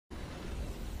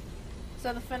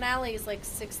So the finale is like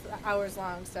 6 hours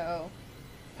long, so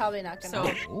probably not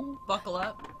gonna. So buckle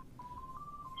up.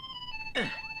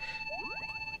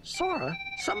 Sora,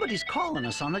 somebody's calling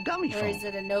us on the gummy Or phone. is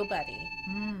it a nobody?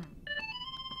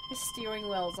 His steering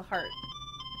wheel is a heart.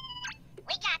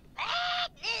 We got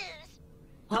bad news.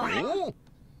 Huh?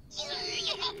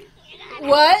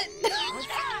 What? What's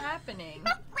happening?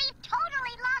 We've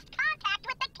totally lost contact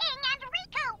with the King and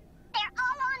Riku. They're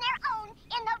all on their own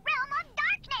in the realm of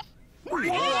darkness.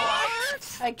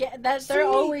 What? Again, they're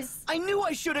always. I knew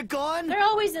I should have gone. They're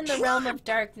always in the realm of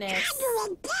darkness.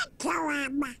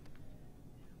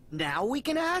 Now we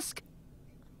can ask?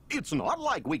 It's not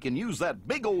like we can use that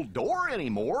big old door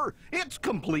anymore. It's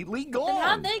completely Then gone.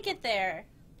 how'd they get there?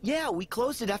 Yeah, we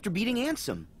closed it after beating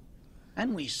Ansem.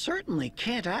 And we certainly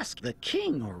can't ask the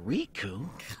king or Riku.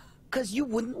 'Cause you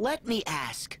wouldn't let me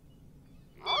ask.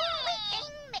 Only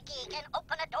King Mickey can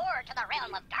open a door to the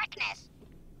realm of darkness.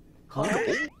 Huh?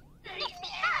 It's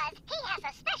because he has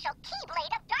a special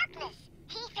keyblade of darkness.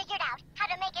 He figured out how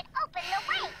to make it open the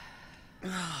way.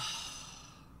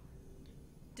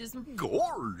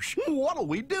 Gorge, what'll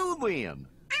we do then?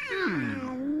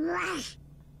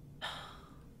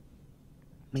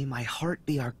 May my heart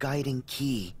be our guiding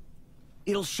key.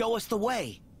 It'll show us the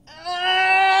way.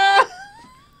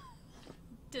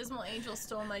 Dismal Angel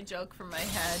stole my joke from my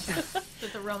head.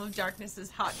 That the realm of darkness is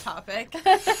hot topic.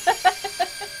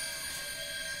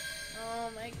 Oh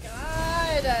my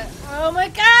god! Oh my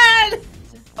god!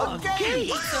 Okay.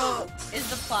 So, is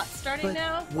the plot starting But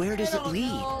now? where does it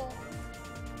lead? No.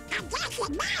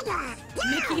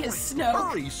 Mickey is Snow.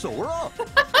 Hurry, Sora.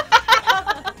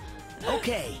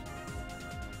 Okay.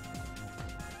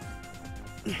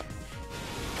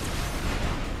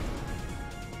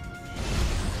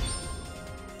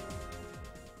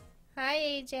 Hi,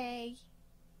 AJ.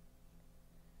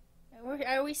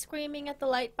 Are we screaming at the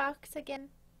light box again?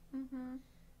 Mm-hmm.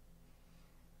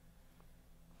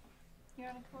 You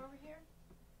wanna come over here?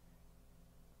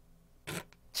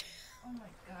 Oh my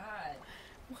god.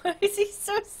 Why is he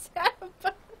so sad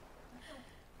about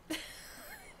it?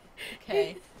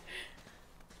 Okay.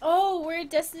 Oh, we're at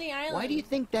Destiny Island. Why do you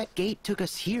think that gate took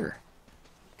us here?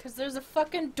 Because there's a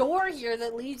fucking door here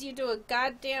that leads you to a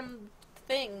goddamn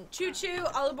thing. Choo-choo,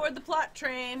 all aboard the plot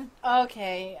train.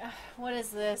 Okay, what is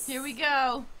this? Here we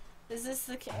go. Is this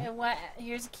the what?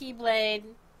 Here's a keyblade.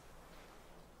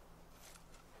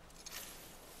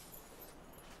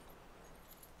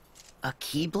 A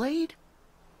keyblade?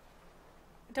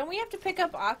 Don't we have to pick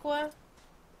up Aqua?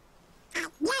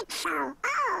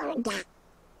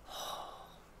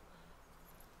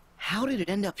 How did it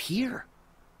end up here?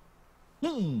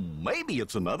 Maybe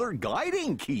it's another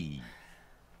guiding key.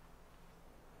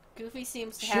 Goofy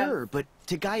seems to Sure, have but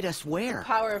to guide us where?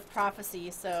 power of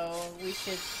prophecy, so we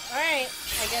should. All right,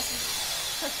 I guess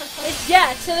it's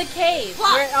yeah, to the cave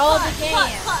Plot, where all plot,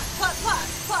 began. plot, plot, plot,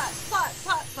 plot, plot, plot,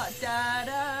 plot, plot, da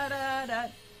da da da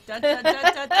da da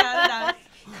da da da da.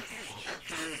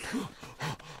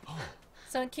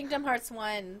 So in Kingdom Hearts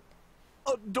 1,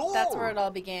 A door. that's where it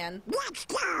all began. Let's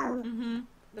go. Mm-hmm.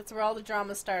 That's where all the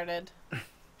drama started.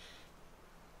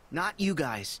 Not you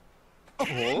guys.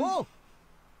 Oh,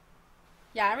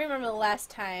 Yeah, I remember the last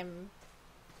time.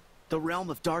 The realm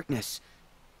of darkness.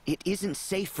 It isn't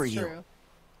safe for you. True.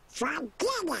 Forget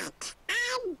it.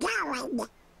 I'm going.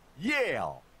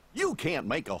 yeah. You can't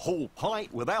make a whole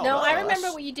pint without No, us. I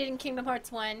remember what you did in Kingdom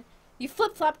Hearts 1. You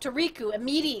flip-flopped to Riku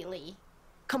immediately.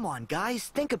 Come on, guys,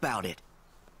 think about it.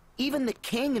 Even the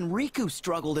king and Riku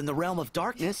struggled in the realm of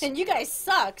darkness. And you guys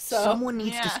suck, so... Someone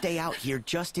needs to Yeah. stay out here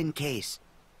just in case.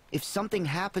 If something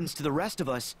happens to the rest of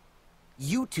us,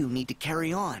 you two need to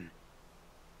carry on.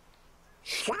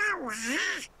 Sora,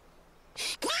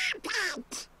 stop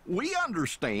it. We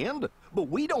understand, but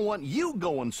we don't want you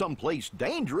going someplace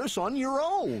dangerous on your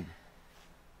own.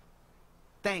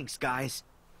 Thanks, guys.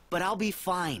 But I'll be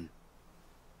fine.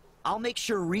 I'll make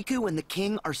sure Riku and the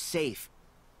king are safe.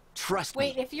 Trust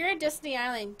Wait, me. if you're at Destiny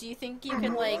Island, do you think you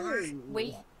can, like,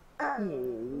 wait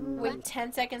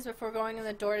 10 seconds before going in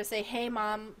the door to say, hey,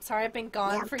 Mom, sorry I've been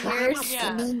gone for years?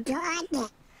 Yeah. To be good.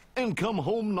 And come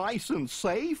home nice and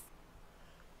safe?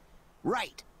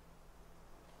 Right.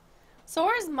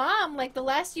 Sora's mom, like, the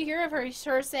last you hear of her is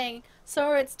her saying,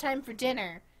 Sora, it's time for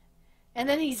dinner. And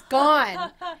then he's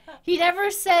gone. He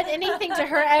never said anything to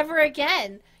her ever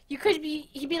again.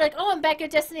 He'd be like, oh, I'm back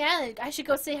at Destiny Island. I should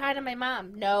go say hi to my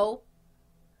mom. No.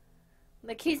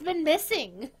 Like, he's been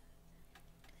missing.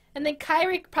 And then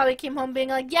Kairi probably came home being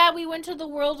like, yeah, we went to the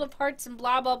world of hearts and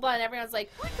blah, blah, blah. And everyone's like,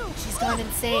 she's gone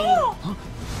insane.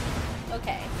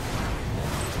 Okay.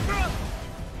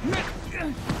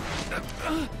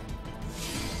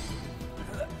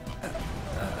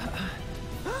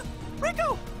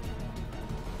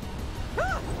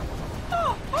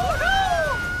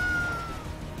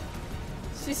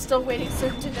 still waiting for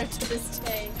dinner to this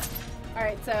day.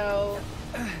 Alright, so...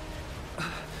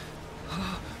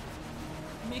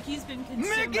 Mickey's been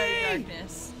consumed by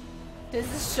darkness.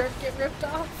 Does this shirt get ripped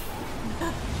off?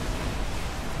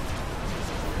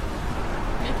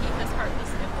 Mickey has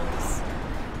heartless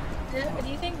nipples. Do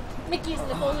you think Mickey's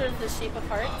nipples are the shape of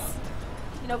hearts?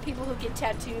 You know, people who get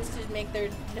tattoos to make their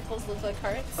nipples look like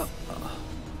hearts?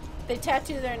 They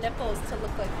tattoo their nipples to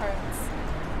look like hearts.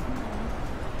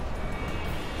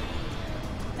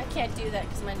 I can't do that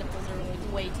because my nipples are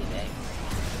really way too big.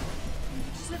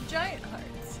 You just have giant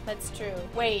hearts. That's true.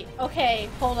 Wait, okay,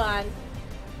 hold on.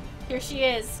 Here she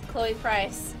is, Chloe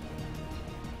Price.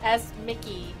 As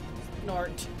Mickey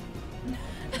Nort.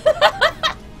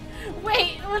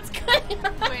 Wait, what's going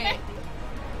on? Wait.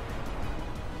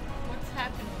 What's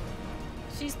happening?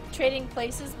 She's trading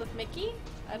places with Mickey?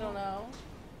 I don't know.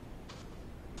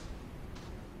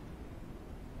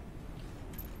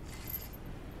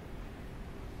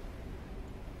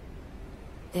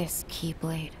 This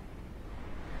Keyblade.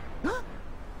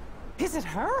 Is it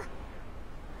her?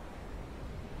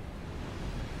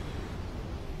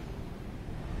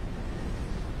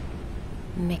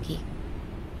 Mickey,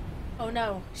 Oh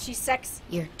no, she's sexy.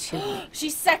 you're too weak.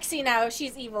 She's sexy now,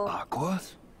 she's evil. Aqua?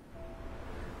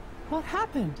 What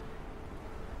happened?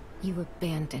 You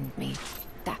abandoned me.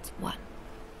 That's what.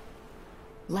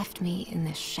 Left me in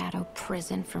this shadow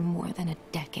prison for more than a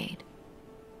decade.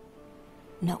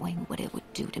 Knowing what it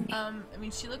would do to me. I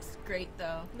mean, she looks great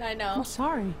though. I know. I'm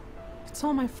sorry. It's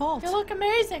all my fault. You look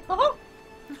amazing. Oh.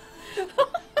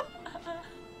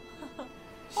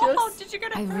 She Oh, looks- did you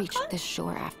get a I haircut? reached the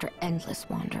shore after endless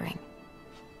wandering.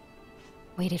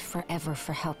 Waited forever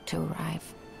for help to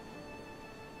arrive.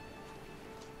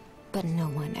 But no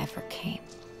one ever came.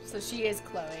 So she is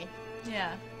Chloe.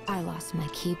 Yeah. I lost my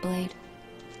Keyblade.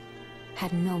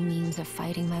 Had no means of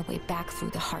fighting my way back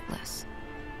through the Heartless.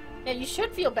 Yeah, you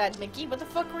should feel bad, Mickey. What the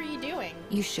fuck were you doing?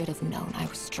 You should have known I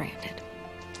was stranded.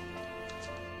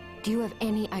 Do you have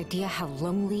any idea how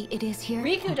lonely it is here?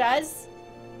 Riku does.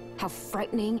 How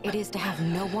frightening it is to have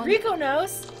no one? Riku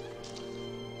knows.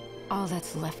 All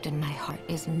that's left in my heart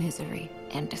is misery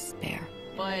and despair.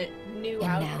 But New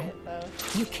And outfit,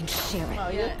 though. You can share it. Oh,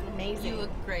 you yeah, look amazing. you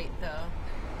look great though.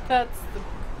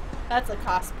 That's a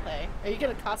cosplay. Are you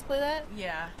gonna cosplay that?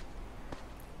 Yeah.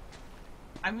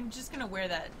 I'm just gonna wear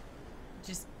that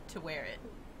just to wear it.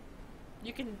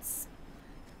 You can.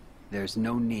 There's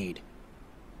no need.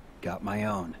 Got my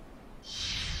own.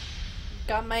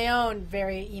 Got my own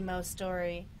very emo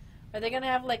story. Are they gonna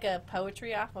have like a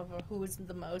poetry off of who's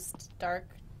the most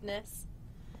darkness?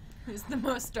 Who's the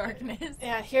most darkness?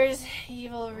 Yeah, here's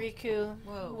evil Riku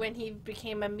Whoa. when he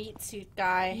became a meat suit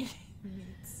guy. Meat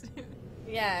suit.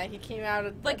 Yeah, he came out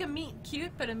of Like a meat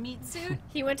cute, but a meat suit?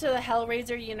 He went to the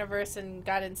Hellraiser universe and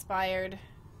got inspired.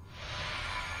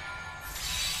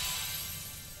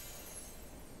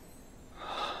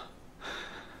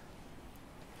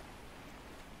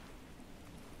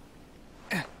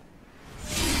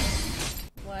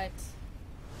 What?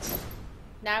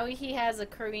 Now he has a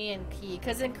Korean key.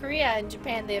 Because in Korea and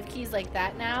Japan, they have keys like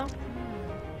that now.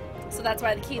 So that's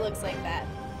why the key looks like that.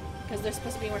 Because they're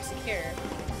supposed to be more secure.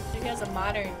 He has a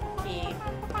modern key.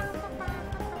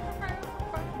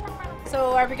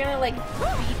 So are we gonna like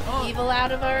beat evil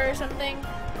out of her or something?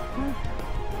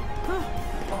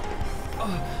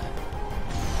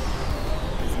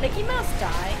 Does Mickey Mouse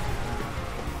die?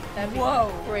 That'd be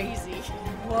Whoa. crazy.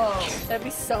 Whoa. That'd be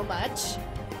so much.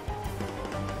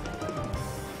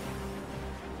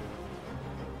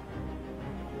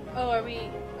 Oh, are we?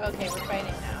 Okay, we're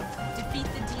fighting now. Defeat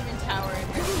the demon tower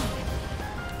and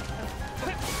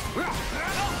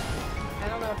I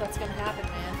don't know if that's gonna happen,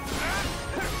 man.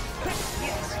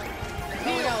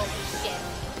 Oh no, shit.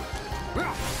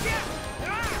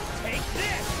 Take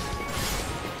this!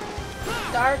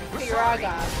 Dark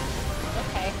Firaga.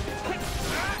 Okay.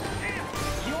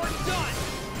 You're done!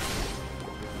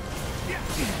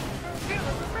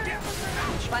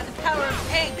 by the power of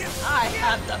angst, I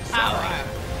have the power.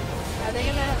 Are they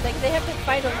gonna like they have to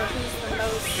fight over who's the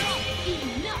most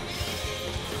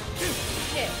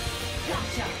shit. Wow,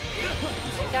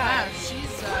 God.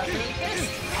 she's really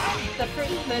pissed.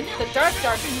 The dark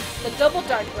the double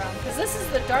dark realm, because this is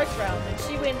the dark realm and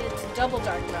she went into double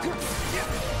dark realm.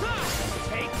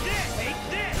 Take this! Take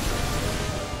this!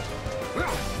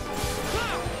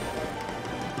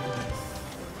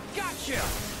 Gotcha!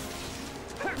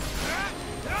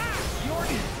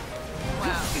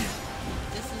 Wow,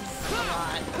 this is a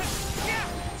lot.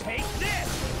 Take this!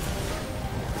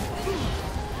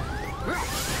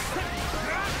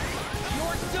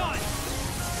 You're done!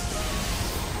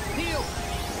 Heal!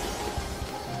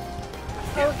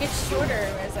 Oh, it gets shorter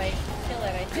as I kill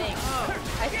it, I think.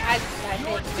 I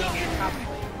think maybe, probably.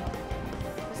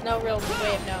 There's no real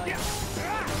way of knowing.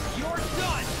 You're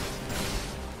done.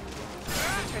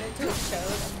 Turn into a show.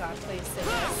 Oh god, please say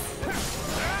this.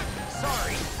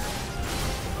 Sorry.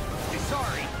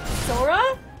 Sorry. Sora?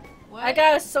 What? I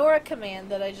got a Sora command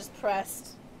that I just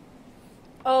pressed.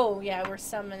 Oh, yeah, we're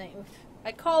summoning.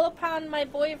 I call upon my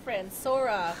boyfriend,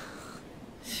 Sora.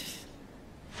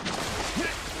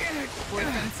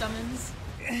 Boyfriend summons.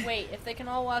 Wait, if they can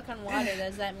all walk on water,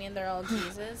 does that mean they're all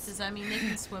Jesus? Does that mean they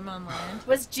can swim on land?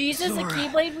 Was Jesus a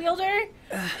Keyblade wielder?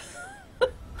 I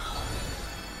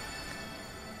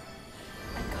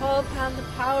call upon the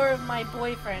power of my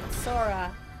boyfriend,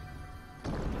 Sora.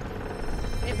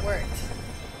 It worked.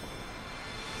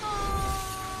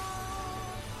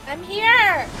 I'm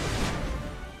here!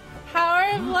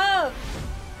 Power of love!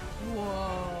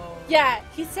 Whoa. Yeah,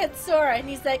 he said Sora, and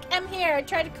he's like, I'm here, I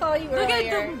tried to call you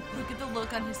earlier. Look at the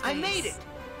look on his face. I made it.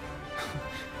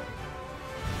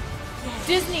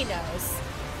 Disney knows.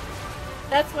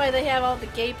 That's why they have all the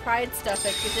gay pride stuff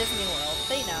at the Disney World.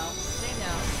 They know. They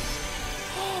know.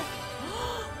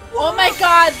 Oh my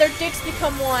god, their dicks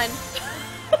become one.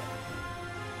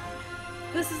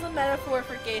 This is a metaphor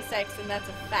for gay sex, and that's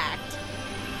a fact.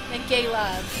 And gay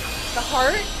love. The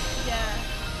heart? Yeah.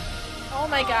 Oh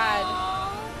my god.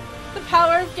 The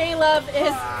power of gay love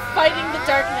is fighting the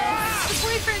darkness. The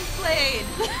boyfriend played.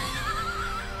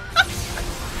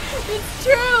 It's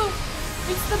true!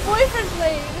 It's the boyfriend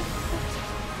blade!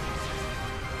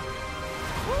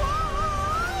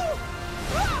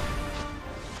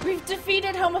 We've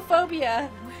defeated homophobia!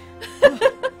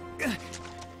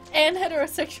 And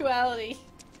heterosexuality.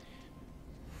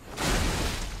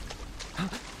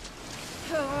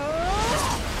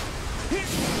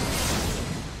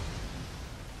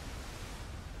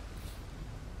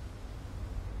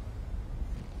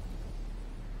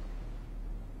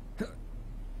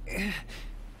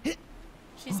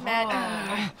 She's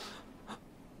mad.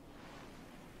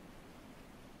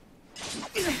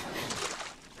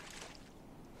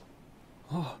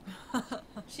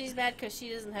 She's mad because she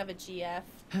doesn't have a GF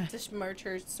to merge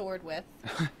her sword with.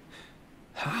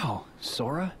 How?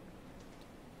 Sora?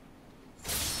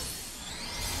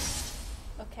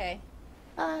 Okay.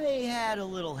 I had a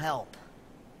little help.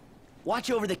 Watch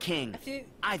over the king.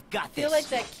 I've got I feel this. like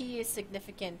that key is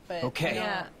significant, but Okay.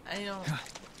 Yeah, I don't.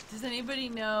 Does anybody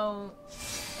know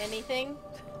anything?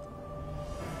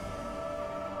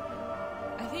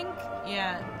 I think,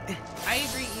 yeah. I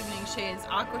agree, Evening Shades.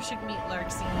 Aqua should meet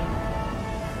Larxene.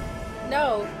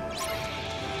 No.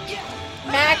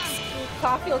 Max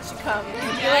Caulfield should come. Be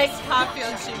Max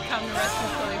Caulfield should come to rescue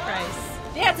Chloe Price.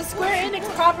 Yeah, it's a Square Enix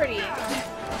property.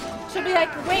 She'll be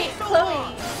like, wait,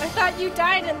 Chloe, I thought you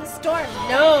died in the storm.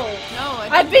 No. No,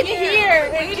 I've been here.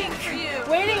 Waiting for you.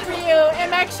 Waiting for you. And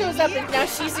Max shows up, and now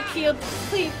she's a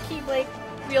Keyblade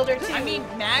wielder, too. I mean,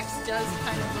 Max does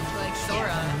kind of look like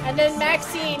Sora. And then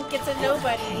Maxine gets a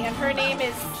nobody, and her name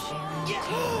is...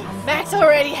 Max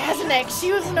already has an ex.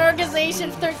 She was an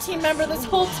Organization 13 member this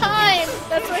whole time.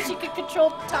 That's why she could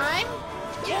control time?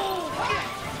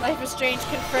 Life is Strange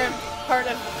confirmed, part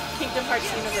of Kingdom Hearts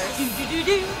universe.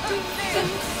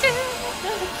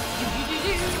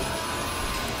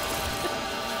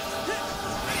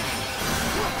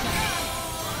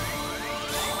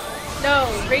 No,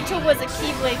 Rachel was a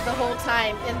Keyblade the whole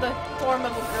time, in the form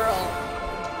of a girl.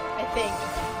 I think.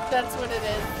 That's what it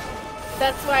is.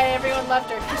 That's why everyone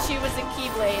loved her, because she was a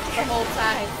Keyblade the whole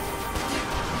time.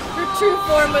 Her true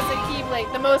form was a Keyblade,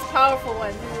 the most powerful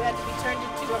one, who had to be turned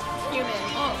into a human.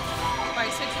 Oh,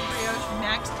 Bisexual Brioche,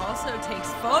 Max also takes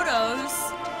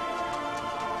photos.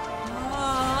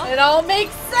 It all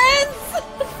makes sense!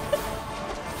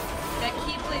 That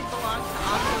Keyblade belonged to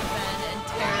Aqua Ben and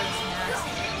Terra's Max.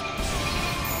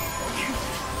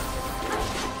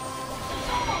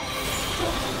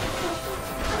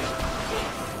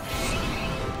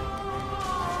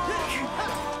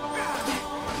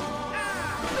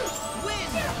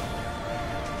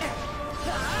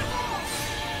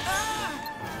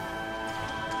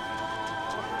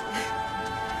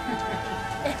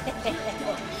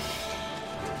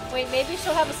 Wait, maybe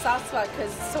she'll have a soft spot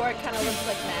because Sora kind of looks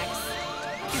like Max.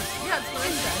 Yeah, that's what I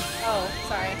said. Oh,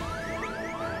 sorry.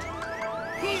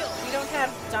 We don't have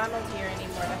Donald here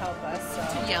anymore to help us, so...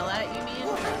 To yell at, you mean?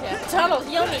 Yeah. Donald,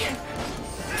 heal me!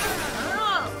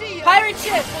 Pirate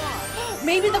ship!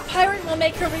 Maybe the pirate will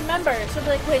make her remember. She'll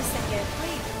be like, wait a second.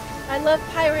 Wait. I love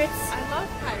pirates. I love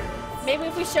pirates. Maybe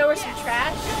if we show her some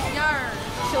trash, Yarn.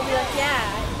 she'll be like, yeah.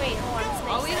 Wait, hold on. This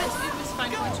All we makes had sense. to do was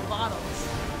find a bunch of bottles.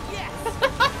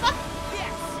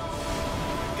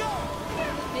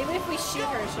 Maybe if we shoot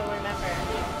her, she'll remember.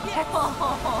 Yeah.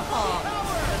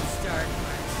 That's dark.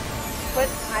 But,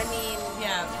 I mean...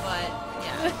 Yeah, but,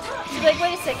 yeah. She's like,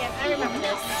 wait a second, I remember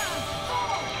this.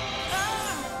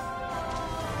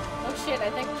 Oh shit, I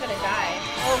think I'm gonna die.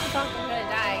 Oh fuck, I'm gonna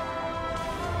die.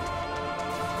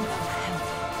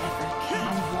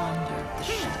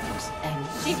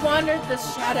 She wandered the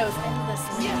shadows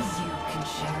endlessly. You can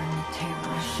share in the terror.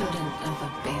 I shouldn't have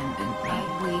abandoned me. I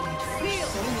waited for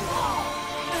so long.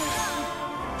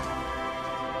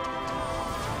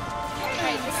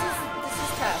 Alright, this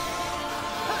is tough.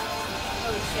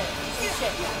 Oh shit. Oh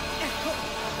shit.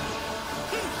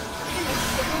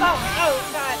 Oh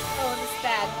god. Oh, this is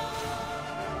bad.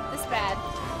 This is bad.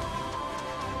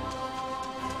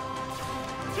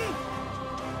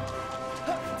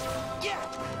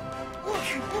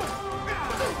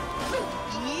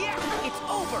 Yeah, it's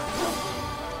over.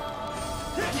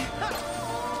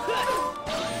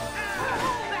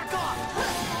 Back off.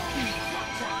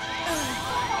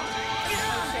 Oh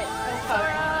shit. Oh fuck.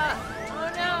 Oh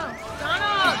no!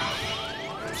 Donald!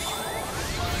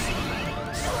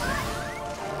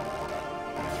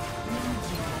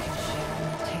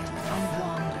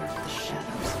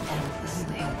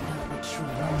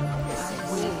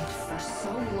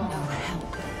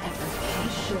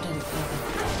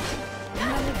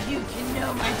 None of you can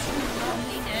know my true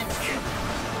loneliness.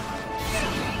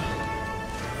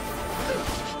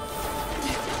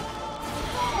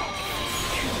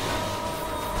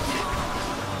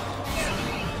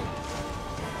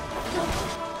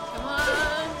 Come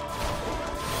on.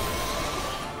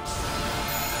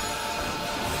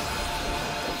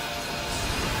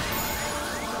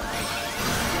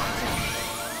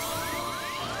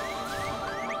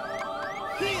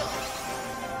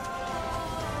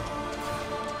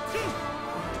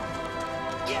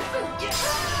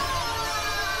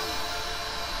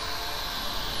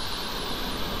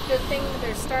 Good thing that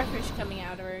there's starfish coming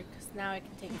out of her, because now I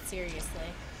can take it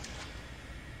seriously.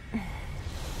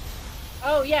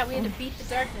 Oh yeah, we had to beat the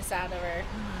darkness out of her.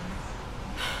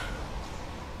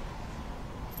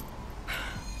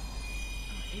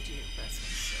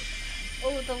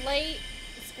 Oh, the light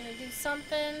is gonna do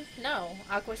something. No,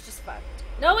 Aqua's just fucked.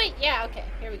 No, wait, yeah, okay,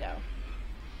 here we go.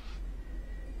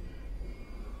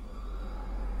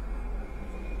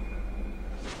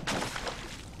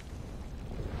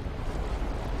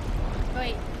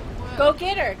 Wait, go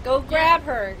get her. Go grab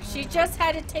her. She just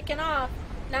had it taken off.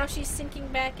 Now she's sinking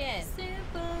back in.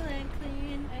 Simple and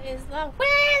clean. That is the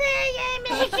weather you're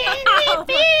making me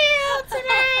feel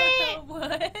tonight.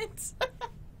 What?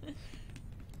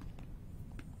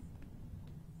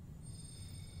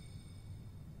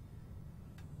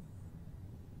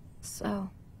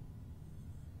 So,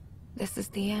 this is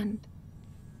the end.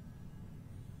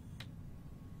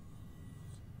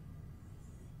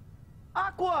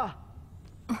 Aqua!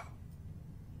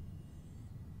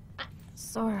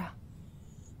 Sora.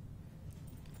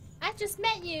 I just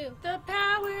met you. The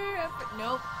power of...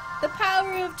 Nope. The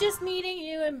power of just meeting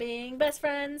you and being best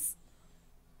friends.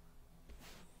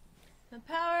 The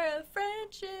power of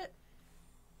friendship.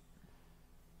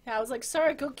 Yeah, I was like,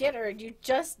 sorry, go get her. You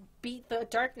just beat the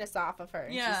darkness off of her.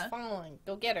 Yeah. She's falling.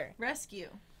 Go get her. Rescue.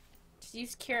 Just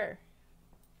use cure.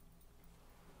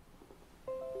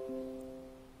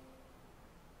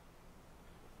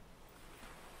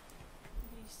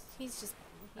 He's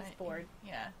bored.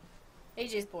 Yeah.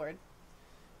 AJ's bored.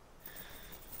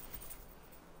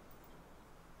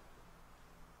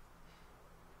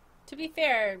 To be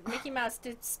fair, Mickey Mouse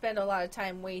did spend a lot of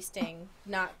time wasting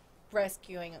not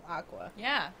rescuing Aqua.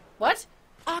 Yeah. What?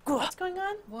 Aqua! What's going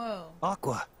on? Whoa.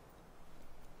 Aqua.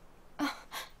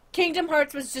 Kingdom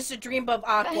Hearts was just a dream of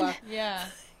Aqua. Yeah.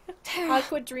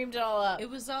 Aqua dreamed it all up. It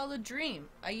was all a dream.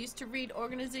 I used to read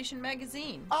Organization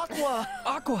magazine. Aqua!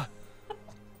 Aqua!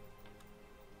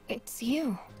 It's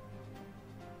you.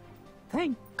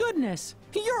 Thank goodness!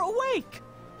 You're awake!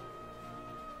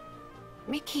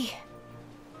 Mickey.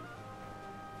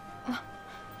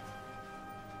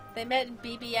 They met in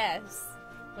BBS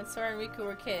when Sora and Riku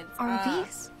were kids. Are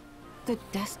these the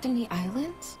Destiny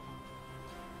Islands?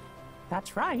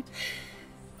 That's right.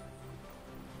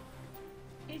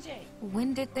 AJ.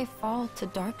 When did they fall to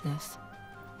darkness?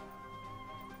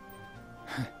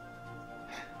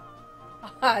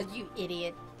 Ah, you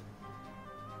idiot.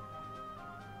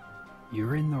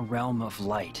 You're in the realm of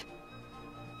light.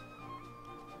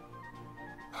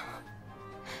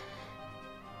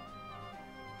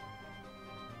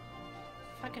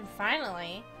 Fucking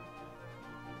finally.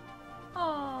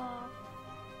 Aww.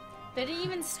 They didn't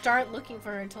even start looking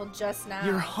for her until just now.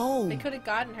 You're home. They could have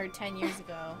gotten her 10 years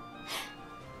ago.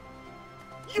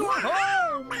 You're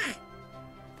home!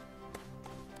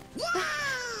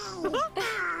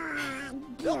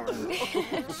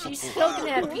 She's still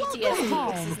gonna have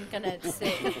PTSD. This isn't gonna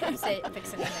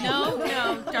fix anything.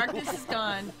 No, darkness is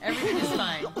gone. Everything is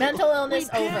fine. Mental illness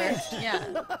over.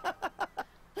 Yeah.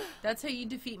 That's how you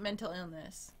defeat mental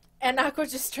illness. And Aqua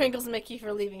just strangles Mickey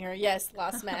for leaving her. Yes,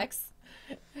 Lost Max.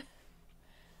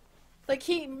 Like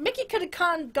Mickey could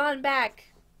have gone back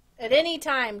at any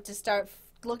time to start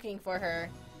looking for her,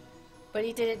 but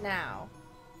he did it now.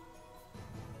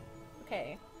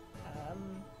 Okay.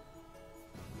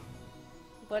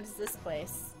 What is this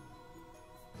place?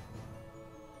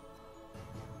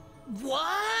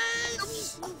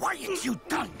 What? Quiet, you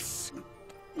dunce!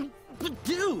 But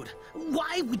dude,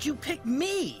 why would you pick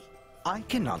me? I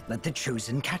cannot let the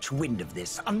Chosen catch wind of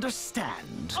this,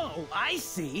 understand? Oh, I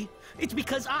see. It's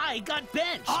because I got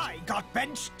benched. I got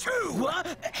benched too! What?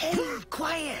 Hey,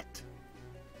 quiet!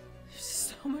 There's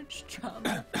so much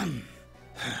trouble.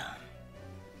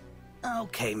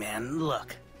 Okay, man,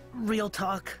 look. Real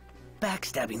talk,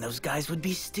 backstabbing those guys would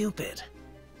be stupid.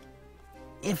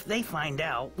 If they find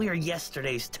out, we are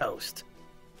yesterday's toast.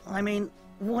 I mean,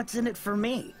 what's in it for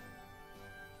me?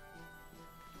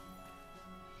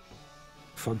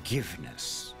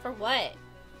 Forgiveness. For what?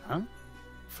 Huh?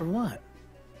 For what?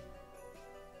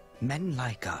 Men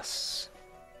like us.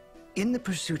 In the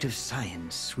pursuit of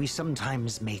science, we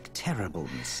sometimes make terrible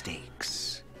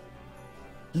mistakes.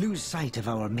 Lose sight of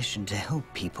our mission to help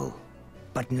people.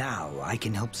 But now I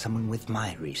can help someone with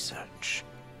my research.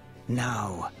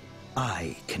 Now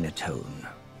I can atone.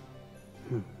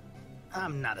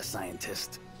 I'm not a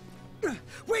scientist.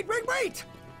 Wait!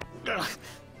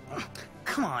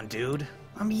 Come on, dude.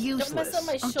 I'm useless. Don't mess up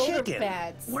my I'm shoulder chicken.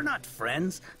 pads. We're not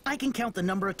friends. I can count the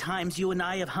number of times you and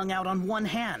I have hung out on one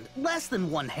hand. Less than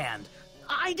one hand.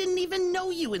 I didn't even know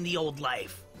you in the old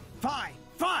life. Fine.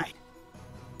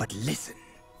 But listen.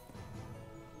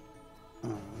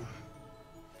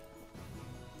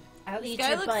 I'll This eat guy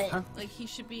your looks butt. like he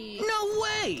should be No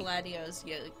way! Gladio's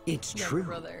It's younger true.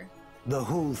 brother. The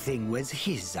whole thing was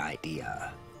his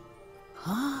idea.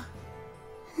 Huh?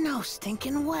 No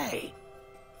stinking way.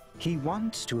 He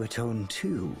wants to atone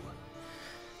too.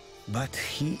 But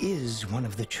he is one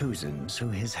of the Chosen, so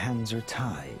his hands are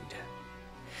tied.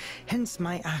 Hence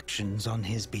my actions on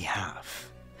his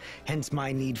behalf. Hence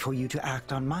my need for you to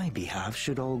act on my behalf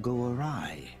should all go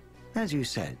awry. As you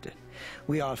said,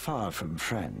 we are far from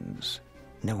friends.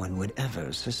 No one would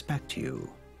ever suspect you.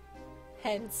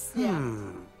 Hence, yeah.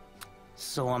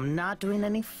 So I'm not doing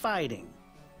any fighting.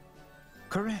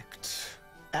 Correct.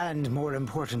 And more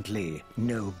importantly,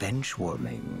 no bench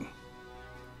warming.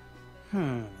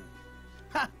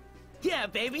 Ha! Yeah,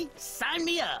 baby! Sign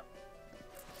me up!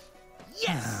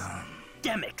 Yes!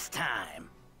 Demix time!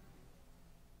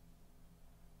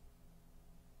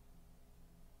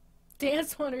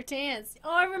 Dance, Wonder, dance.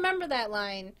 Oh, I remember that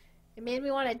line. It made me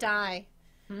want to die.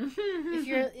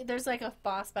 There's like a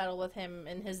boss battle with him,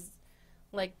 and his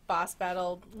like boss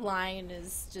battle line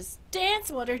is just dance,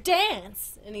 Wonder,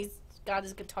 dance, and he's got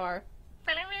his guitar.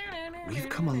 We've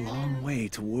come a long way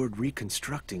toward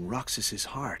reconstructing Roxas's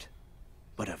heart.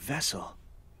 But a vessel,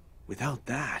 without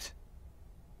that...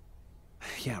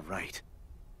 Yeah, right.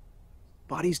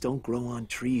 Bodies don't grow on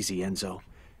trees, Ienzo.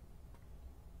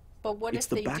 But what It's if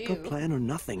the they backup do? plan or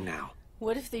nothing now.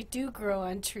 What if they do grow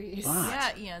on trees?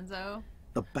 But Yeah, Ienzo.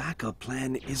 the backup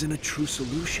plan isn't a true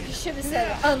solution. You should have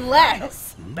said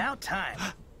unless. About time.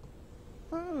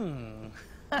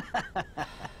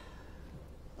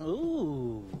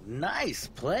 Ooh, nice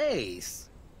place.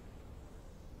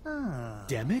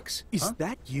 Demix? Is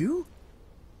that you?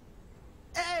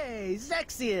 Hey,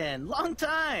 Zexian! Long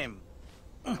time!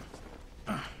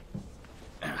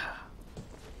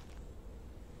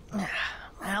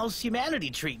 How's humanity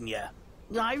treating ya?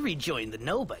 I rejoined the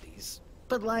Nobodies.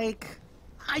 But, like,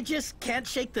 I just can't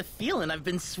shake the feeling I've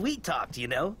been sweet-talked, you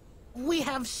know? We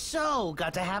have so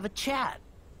got to have a chat.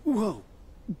 Whoa.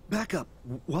 Back up.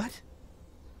 What?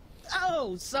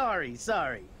 Oh, sorry.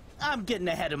 I'm getting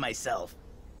ahead of myself.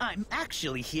 I'm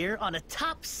actually here on a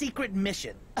top-secret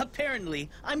mission. Apparently,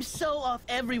 I'm so off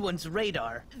everyone's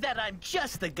radar that I'm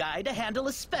just the guy to handle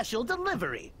a special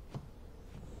delivery.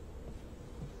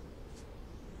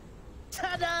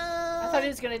 Ta-da! I thought he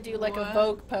was gonna do like a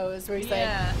Vogue pose where he's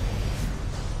Yeah.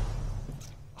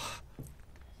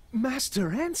 Master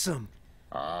Ansem!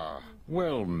 Ah,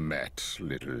 well met,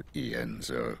 little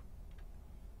Ienzo.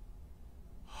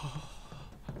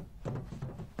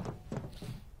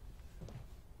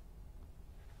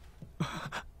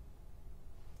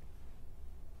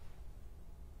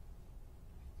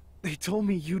 They told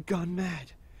me you'd gone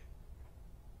mad.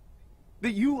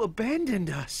 That you abandoned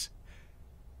us.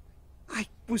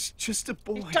 was just a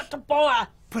boy. He's just a boy.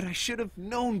 But I should have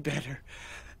known better.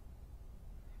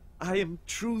 I am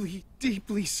truly,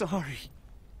 deeply sorry.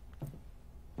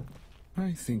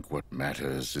 I think what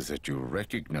matters is that you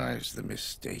recognize the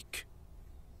mistake.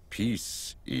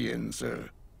 Peace, Ienzo.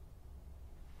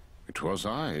 It was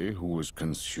I who was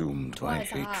consumed by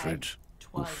hatred,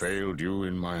 who failed you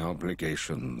in my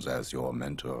obligations as your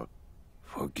mentor.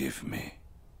 Forgive me.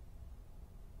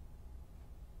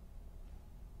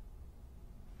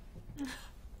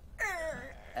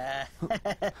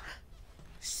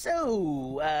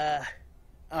 So,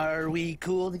 are we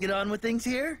cool to get on with things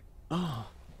here? Oh.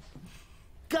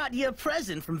 Got you a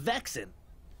present from Vexen.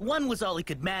 One was all he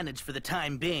could manage for the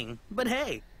time being, but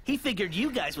hey, he figured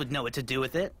you guys would know what to do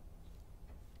with it.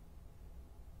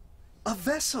 A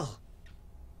vessel.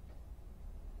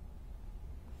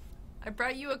 I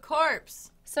brought you a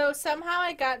corpse. So somehow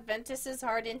I got Ventus's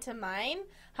heart into mine?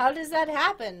 How does that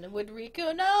happen? Would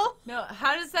Riku know? No,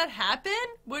 how does that happen?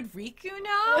 Would Riku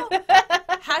know?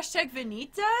 Hashtag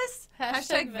Vanitas?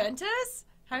 Hashtag Ventus?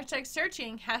 Hashtag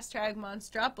searching. Hashtag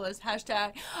Monstropolis.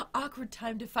 Hashtag awkward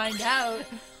time to find out.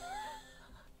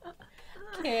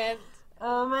 Can't.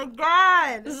 Oh my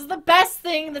god. This is the best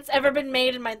thing that's ever been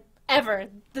made in my... Ever.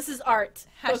 This is art.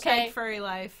 Hashtag okay? furry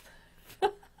life.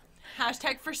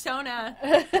 Hashtag persona.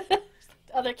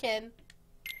 Other kin.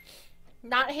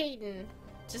 Not hating.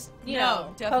 Just, you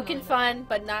No, know, poking not. fun,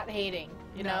 but not hating.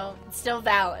 You know? It's still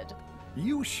valid.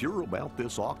 You sure about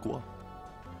this, Aqua?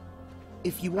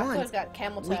 If you Aqua's want, got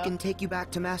camel toe. we can take you back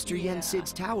to Master Yen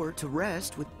Sid's tower to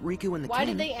rest with Riku and the Why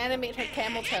king. did they animate her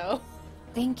camel toe?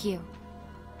 Thank you.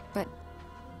 But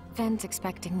Ven's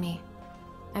expecting me.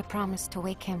 I promised to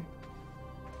wake him.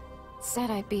 Said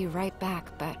I'd be right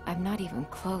back, but I'm not even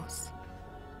close.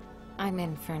 I'm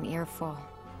in for an earful.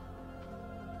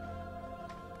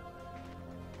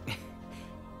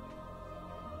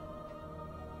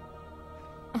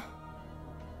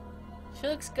 She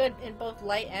looks good in both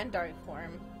light and dark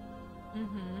form.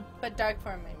 Mm-hmm. But dark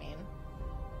form, I mean.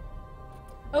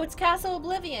 Oh, it's Castle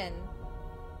Oblivion.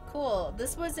 Cool.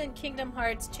 This was in Kingdom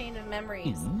Hearts Chain of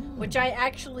Memories, which I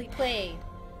actually played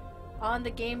on the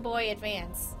Game Boy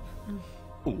Advance.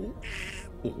 Oh.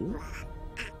 Oh.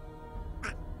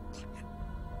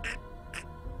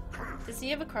 Does he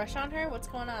have a crush on her? What's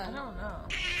going on? I don't know.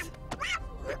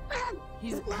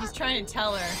 He's trying to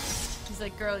tell her. He's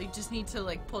like, girl, you just need to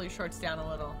like pull your shorts down a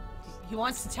little. He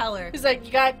wants to tell her. He's like,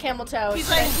 you got camel toe. He's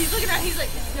like, he's looking around. He's like,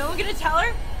 is no one gonna tell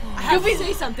her? I have to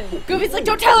say something. Goofy's like,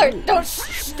 don't tell her. Don't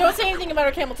say anything about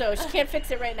her camel toe. She can't fix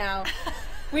it right now.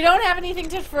 We don't have anything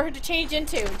for her to change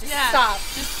into. Just stop.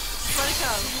 Just let it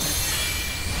go.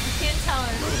 You can't tell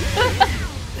her.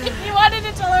 He wanted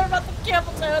to tell her about the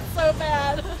camel toe. It's so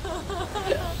bad.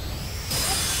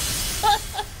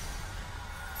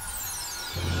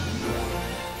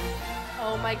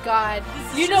 Oh my god.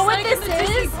 You know what this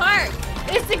is? Park.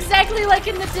 It's exactly like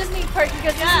in the Disney park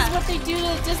because this is what they do to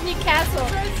the Disney castle.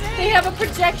 They have a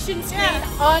projection screen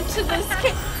onto this.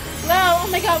 Wow, oh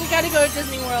my god, we gotta go to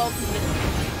Disney World.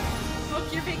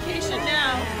 Book your vacation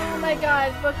now. Oh my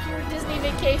god, book your Disney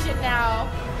vacation now.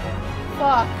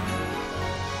 Fuck.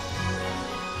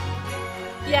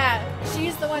 Yeah,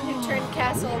 she's the one who turned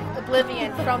Castle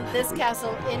Oblivion from this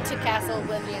castle into Castle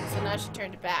Oblivion, so now she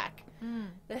turned it back.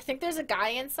 I think there's a guy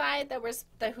inside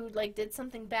who like did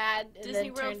something bad and Disney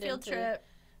then World turned field into... trip.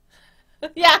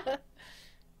 Yeah.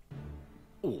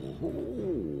 Oh.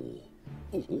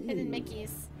 Hidden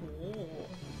Mickeys.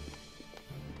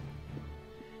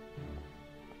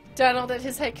 Donald at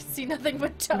his height could see nothing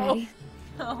but toe. Ready?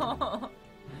 Oh.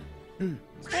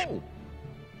 Oh.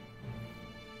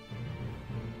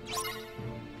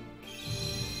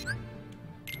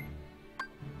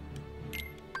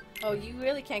 Oh, you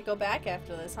really can't go back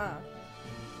after this, huh?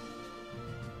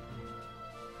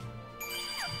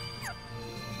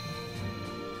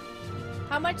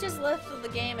 How much is left of the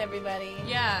game, everybody?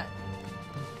 Yeah.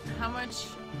 How much?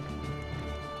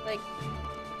 Like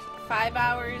 5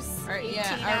 hours? 18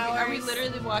 hours? Are we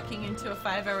literally walking into a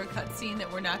 5-hour cutscene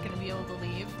that we're not going to be able to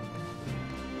leave?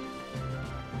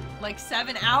 Like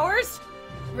 7 hours?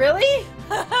 Really?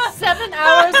 7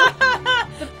 hours?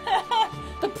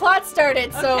 The plot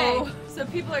started, so... Okay, so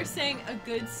people are saying a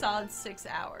good solid 6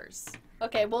 hours.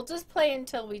 Okay, we'll just play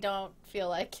until we don't feel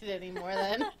like it anymore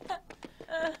then.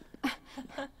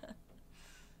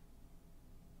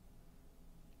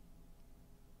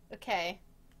 Okay.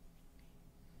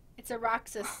 It's a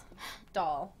Roxas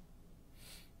doll.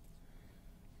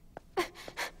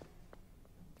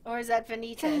 Or is that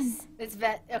Vanitas? It's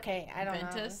okay, I don't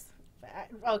Ventus?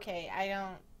 know. Okay, I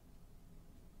don't...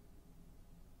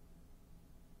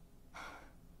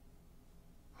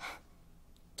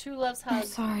 True love's I'm hug.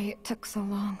 sorry it took so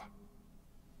long.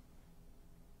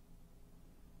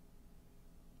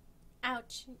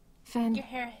 Ouch. Fen, Your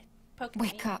hair poking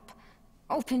wake me. up.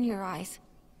 Open your eyes.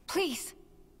 Please.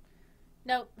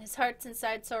 Nope, his heart's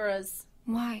inside Sora's.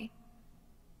 Why?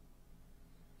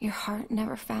 Your heart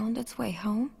never found its way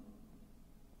home?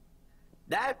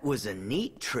 That was a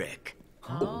neat trick.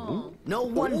 Oh. No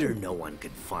wonder no one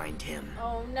could find him.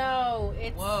 Oh no,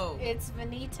 it's Whoa. it's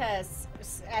Vanitas.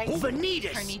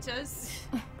 Vanitas! Carnitas?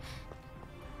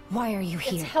 Why are you It's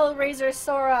here? Hellraiser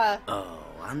Sora. Oh,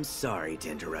 I'm sorry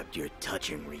to interrupt your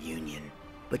touching reunion,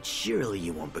 but surely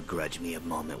you won't begrudge me a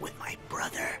moment with my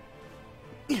brother.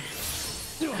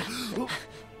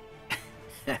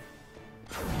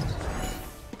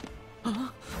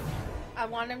 I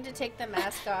want him to take the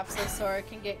mask off so Sora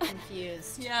can get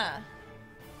confused. Yeah.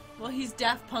 Well, he's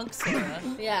Daft Punk Sora.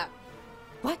 Yeah.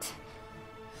 What?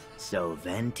 So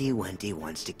Venti Wenti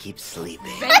wants to keep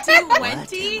sleeping. Venti What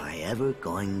Wenti? am I ever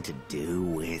going to do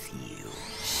with you?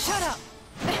 Shut up!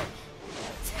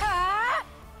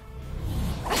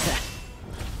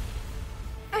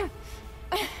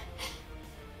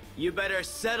 You better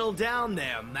settle down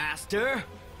there, Master.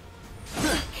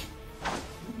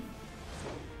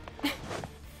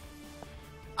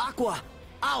 Aqua,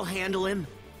 I'll handle him.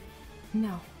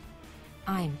 No.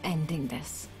 I'm ending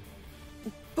this.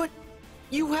 But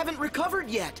you haven't recovered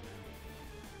yet.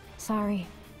 Sorry,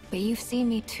 but you've seen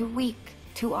me too weak,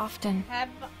 too often. Have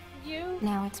you?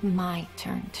 Now it's my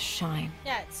turn to shine.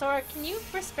 Yeah, Sora, can you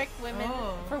respect women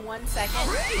Oh. for 1 second?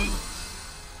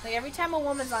 Like every time a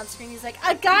woman's on screen, he's like,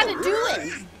 I gotta do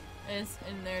it! And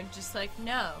they're just like,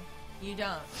 no, you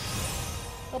don't.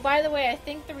 Well, by the way, I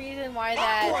think the reason why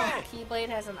that Keyblade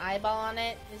has an eyeball on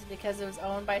it is because it was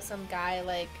owned by some guy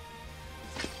like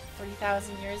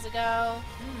 3,000 years ago.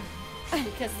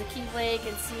 Because the Keyblade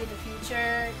can see the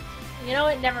future. You know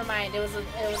what? Never mind. It was a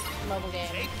mobile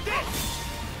game.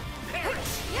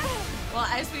 Well,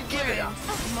 as we've learned,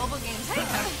 mobile games can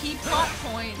have key plot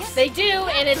points. They do,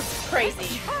 and it's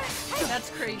crazy. That's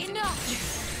crazy.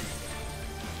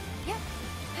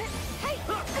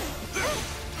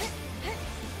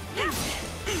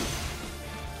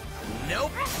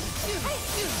 Nope.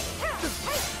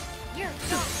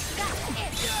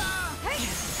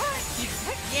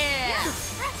 Yeah.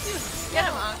 Get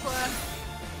him, Aqua.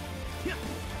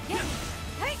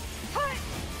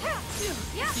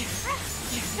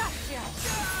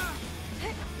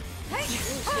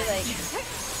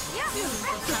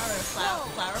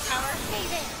 Flower power.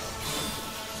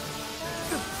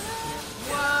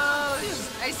 Whoa!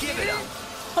 I give it up.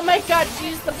 Oh my god, she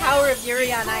used the power of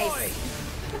Yuri on Ice.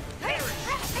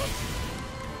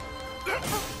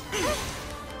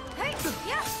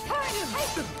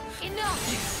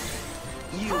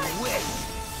 You win.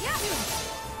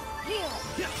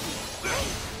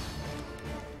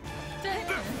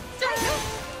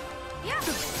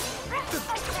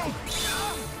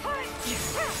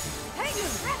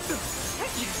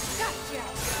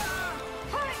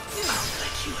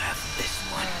 You have this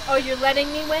one. Oh, you're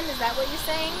letting me win? Is that what you're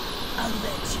saying? I'll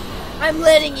let you. I'm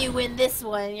letting you win this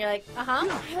one. You're like, uh-huh.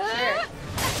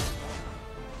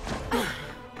 Sure.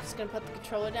 Just gonna put the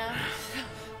controller down.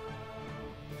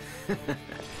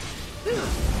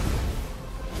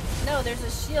 No, there's a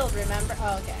shield, remember?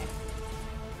 Oh, okay.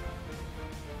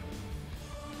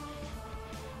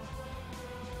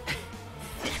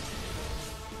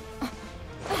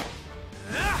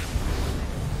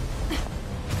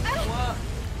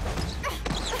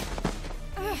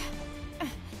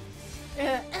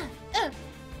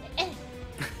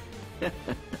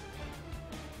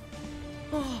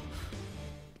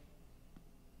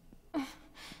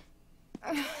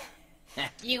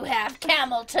 You have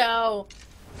camel toe.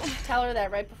 Tell her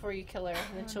that right before you kill her.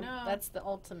 And then she'll, no. That's the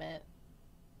ultimate.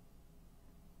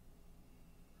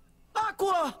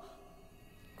 Aqua!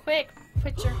 Quick,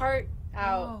 put your heart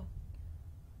out.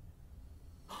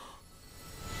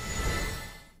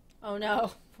 Oh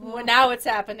no. Well, now it's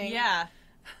happening. Yeah.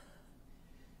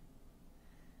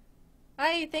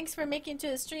 Hi, thanks for making it to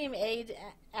the stream,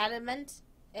 Adamant.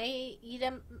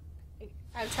 Edam.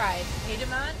 I've tried.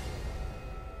 Adamant?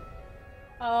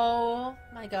 Oh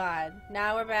my god.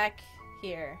 Now we're back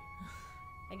here.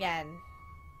 Again.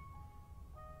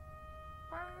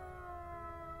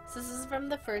 So this is from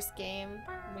the first game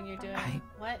when you're doing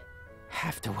what?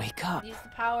 Have to wake up. Use the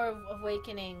power of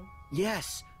awakening.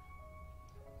 Yes.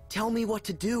 Tell me what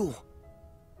to do.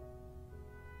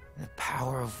 The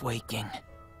power of waking.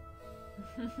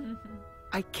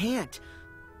 I can't.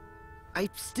 I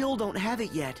still don't have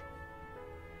it yet.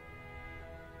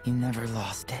 You never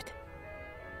lost it.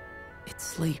 It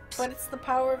sleeps. But it's the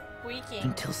power of waking.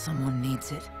 Until someone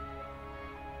needs it.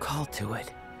 Call to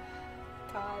it.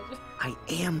 God. I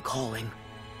am calling.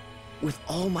 With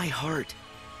all my heart.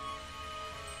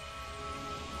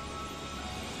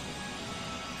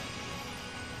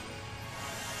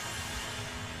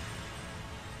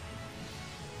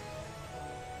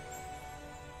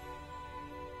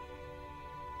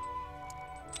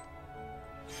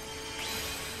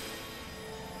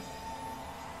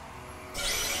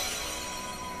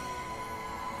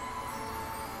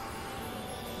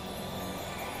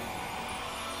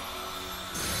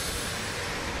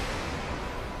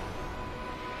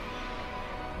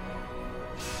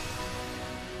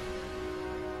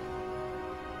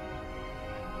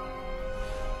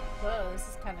 Whoa, this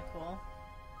is kind of cool.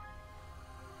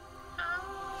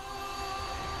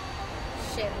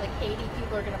 Shit, like 80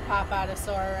 people are gonna pop out of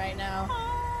Sora right now.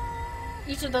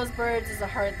 Each of those birds is a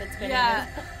heart that's been in it.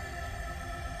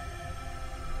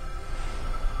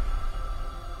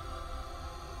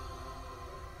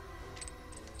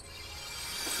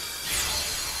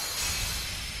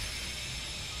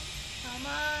 Come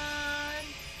on.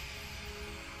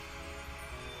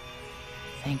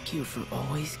 Thank you for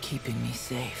always keeping me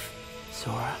safe,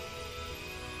 Sora.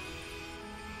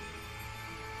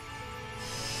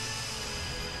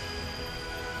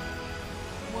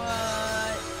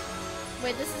 What?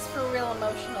 Wait, this is for real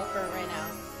emotional for right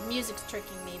now. Music's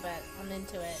tricking me, but I'm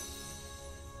into it.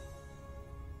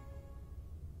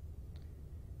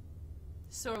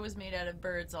 Sora was made out of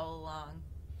birds all along.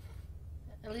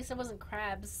 At least it wasn't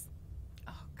crabs.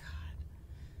 Oh God.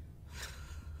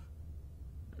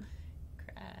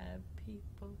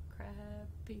 Crab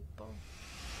people.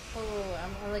 Oh,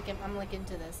 I'm looking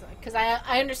into this because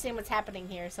I understand what's happening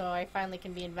here, so I finally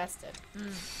can be invested.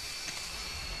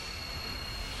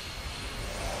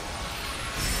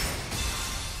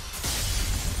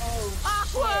 Oh,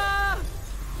 Aqua!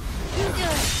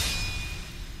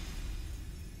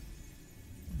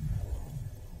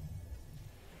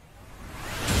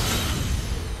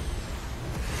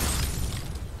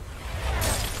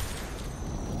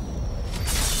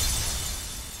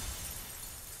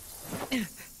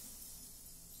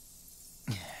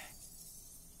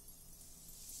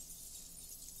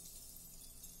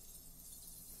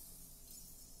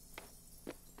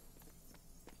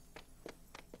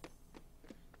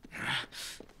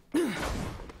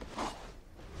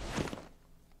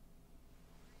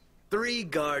 Three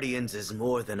guardians is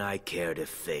more than I care to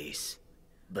face.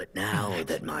 But now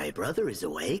that my brother is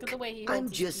awake, Look at the way he I'm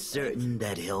holds his just feet. certain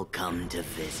that he'll come to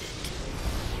visit.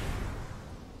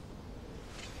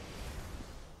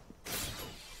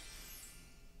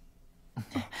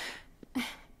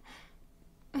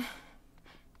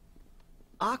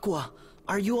 Aqua,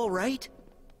 are you all right?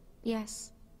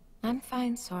 Yes, I'm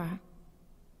fine, Sora.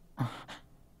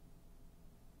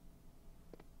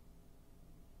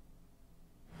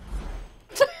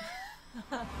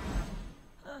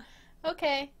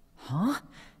 Okay. Huh?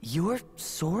 You're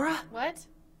Sora? What?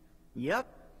 Yep.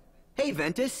 Hey,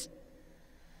 Ventus.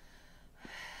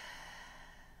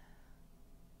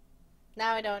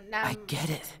 Now I don't. Now I get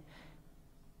it.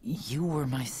 You were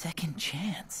my second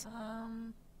chance.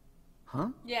 Huh?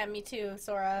 Yeah, me too,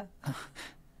 Sora.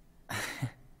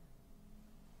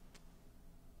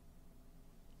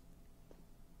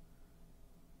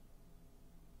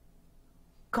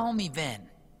 Call me Ven.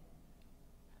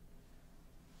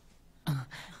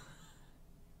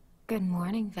 Good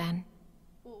morning, Ven.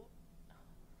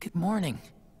 Good morning,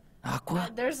 Aqua.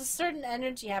 There's a certain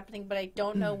energy happening, but I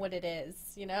don't know what it is,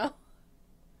 you know?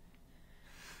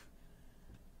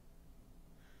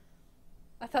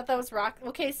 I thought that was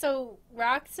Okay, so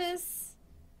Roxas...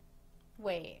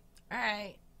 Wait.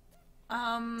 Alright.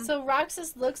 So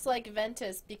Roxas looks like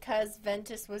Ventus because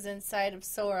Ventus was inside of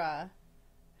Sora.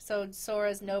 So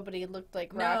Sora's nobody looked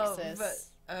like Roxas. No,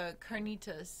 but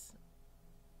Carnitas.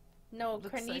 No, looks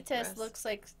Carnitas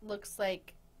like looks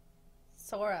like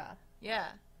Sora. Yeah.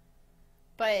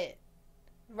 But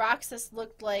Roxas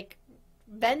looked like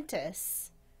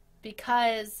Ventus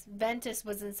because Ventus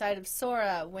was inside of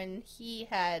Sora when he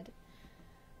had...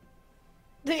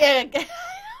 I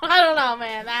don't know,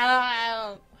 man. I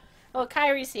don't... Oh,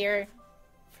 Kyrie's here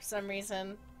for some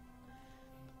reason.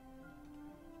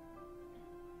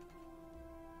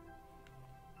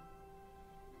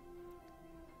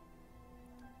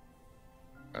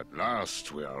 At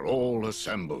last we are all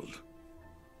assembled.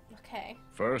 Okay.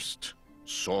 First,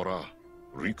 Sora,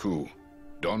 Riku,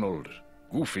 Donald,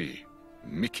 Goofy,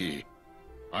 Mickey.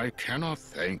 I cannot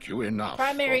thank you enough.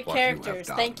 Primary for what you have characters,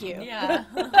 done. thank you.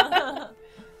 Yeah.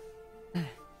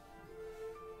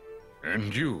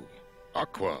 And you,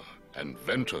 Aqua, And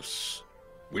Ventus,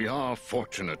 we are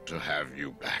fortunate to have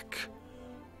you back.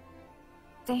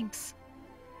 Thanks.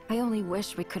 I only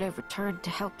wish we could have returned to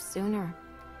help sooner.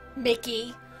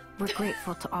 Mickey. We're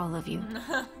grateful to all of you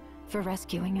for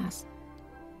rescuing us.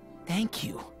 Thank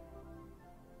you.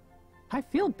 I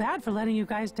feel bad for letting you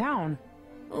guys down.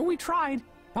 We tried,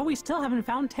 but we still haven't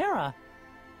found Terra.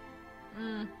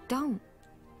 Don't.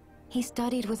 He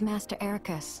studied with Master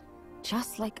Ericus,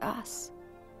 just like us.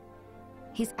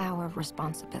 He's our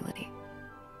responsibility.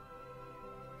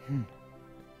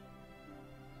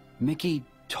 Mickey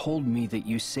told me that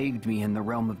you saved me in the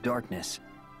realm of darkness.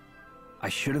 I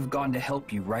should have gone to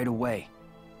help you right away.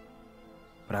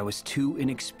 But I was too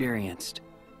inexperienced.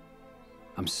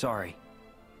 I'm sorry.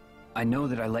 I know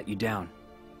that I let you down.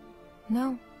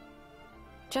 No.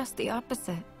 Just the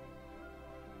opposite.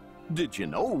 Did you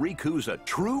know Riku's a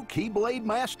true Keyblade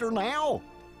master now?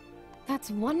 That's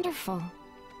wonderful.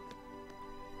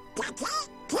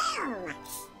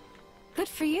 Good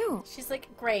for you. She's like,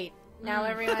 great. Now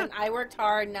everyone, I worked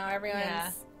hard, now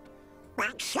everyone's...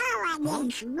 But Sora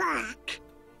needs work.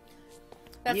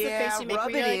 That's the face you make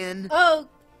rub when it you're in. like, oh,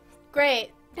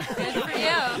 great. Good for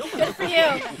you. Good for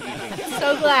you.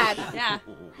 So glad. Yeah.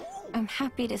 I'm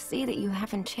happy to see that you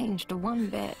haven't changed one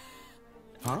bit.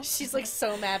 Huh? She's like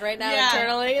so mad right now Yeah.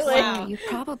 internally. Wow. Like You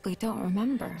probably don't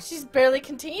remember. she's barely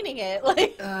containing it.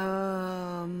 Like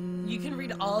You can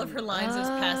read all of her lines as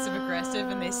passive aggressive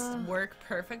and they work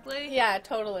perfectly. yeah,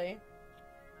 totally.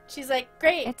 She's like,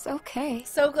 great. It's okay.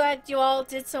 So glad you all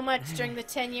did so much during the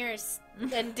 10 years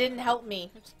and didn't help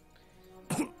me.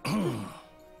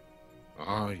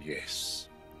 Ah, yes.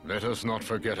 Let us not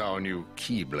forget our new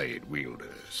Keyblade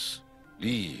wielders.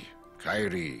 Lee,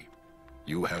 Kairi,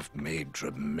 you have made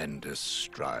tremendous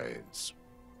strides.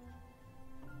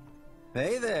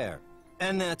 Hey there.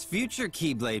 And that's future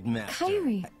Keyblade Master.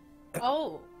 Kairi.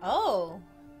 Oh.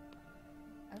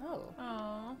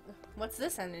 What's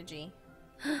this energy?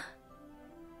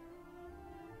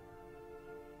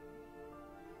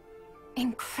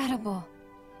 Incredible.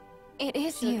 It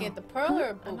is She's looking you. at the pearl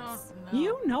or boobs?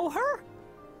 You know her?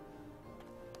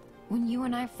 When you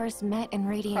and I first met in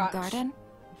Radiant Crotch. Garden,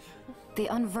 the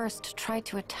unversed tried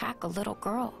to attack a little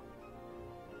girl.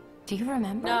 Do you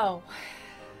remember? No.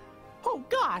 Oh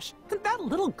gosh, that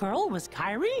little girl was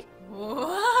Kairi?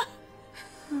 What?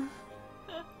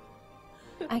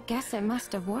 I guess it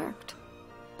must have worked.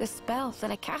 The spell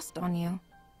that I cast on you.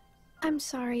 I'm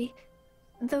sorry.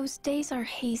 Those days are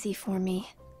hazy for me.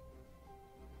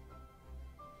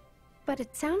 But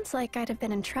it sounds like I'd have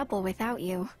been in trouble without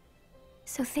you.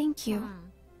 So thank you.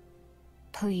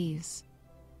 Please.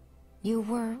 You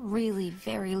were really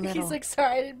very little. He's like,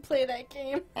 sorry, I didn't play that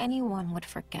game. Anyone would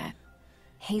forget.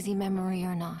 Hazy memory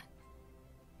or not.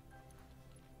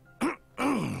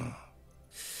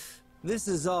 This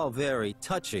is all very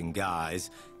touching,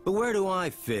 guys. But where do I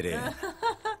fit in?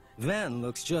 Ven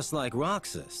looks just like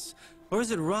Roxas. Or is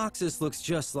it Roxas looks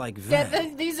just like Ven?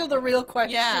 Yeah, these are the real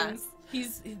questions. Yeah.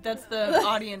 That's the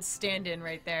audience stand-in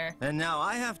right there. And now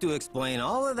I have to explain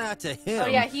all of that to him. Oh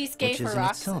yeah, he's gay which for is in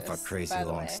itself a Roxas, crazy by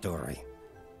the long way. story.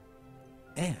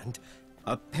 And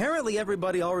apparently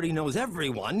everybody already knows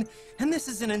everyone, and this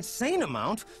is an insane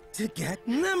amount to get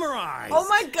memorized. Oh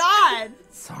my god!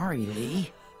 Sorry,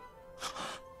 Lee.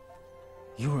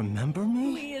 You remember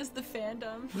me? Lee is the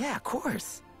fandom. Yeah, of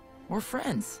course. We're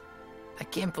friends. I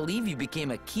can't believe you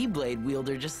became a Keyblade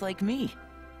wielder just like me.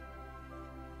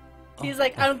 He's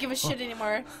like, I don't give a shit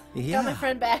anymore. Got my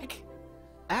friend back.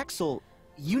 Axel,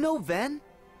 you know Ven?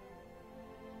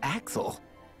 Axel?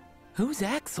 Who's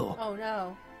Axel? Oh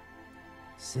no.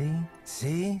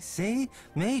 See?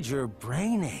 Major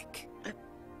brainache.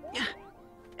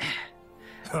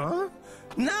 Huh?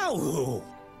 Now who?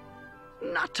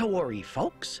 Not to worry,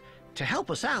 folks. To help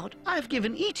us out, I've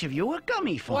given each of you a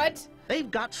gummy phone. What? They've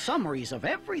got summaries of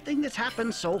everything that's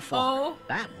happened so far. Oh.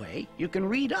 That way, you can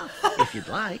read up if you'd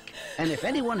like. And if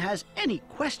anyone has any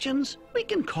questions, we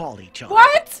can call each other.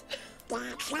 What?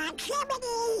 That's like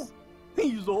Jiminy.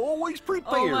 He's always prepared.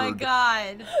 Oh my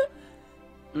god.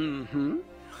 Mm-hmm.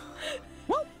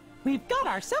 Well, we've got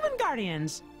our 7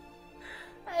 guardians.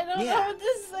 I don't know Yeah. what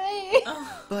to say.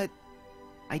 But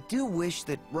I do wish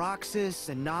that Roxas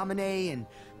and Naminé and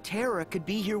Terra could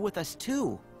be here with us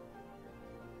too.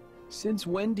 Since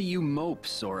when do you mope,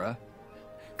 Sora?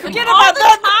 Forget All about the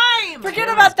that. time! Forget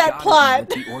Terra's about that gotta be plot.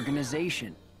 with the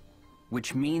organization,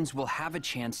 which means we'll have a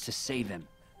chance to save him.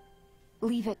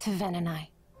 Leave it to Ven and I.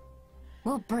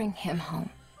 We'll bring him home.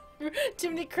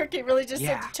 Jiminy Cricket really just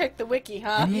said Yeah. to check the wiki,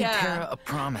 huh? I made Yeah. Terra a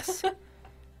promise.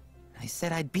 I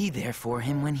said I'd be there for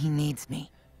him when he needs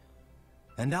me.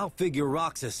 And I'll figure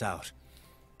Roxas out.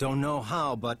 Don't know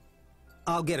how, but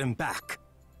I'll get him back.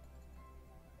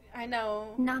 I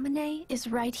know. Naminé is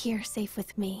right here safe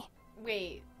with me.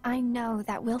 Wait. I know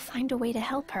that we'll find a way to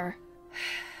help her.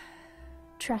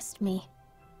 Trust me.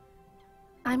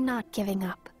 I'm not giving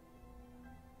up.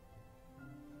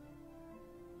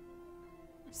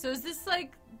 So is this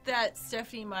like that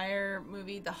Stephanie Meyer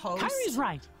movie, The Host? Kyrie's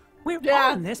right. We're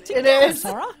Yeah, on this it together, is.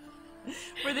 Sora.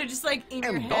 Where they're just like in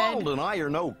your And head. Donald and I are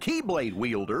no Keyblade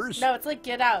wielders. No, it's like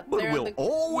Get Out. But They're we'll the,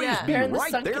 always Yeah. be they're in the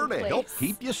right sunken there to help place.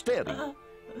 keep you steady.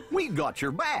 We got your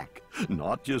back.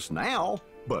 Not just now,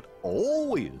 but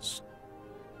always.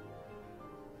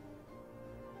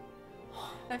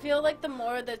 I feel like the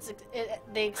more that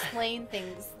they explain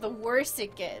things, the worse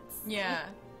it gets. Yeah.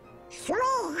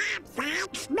 I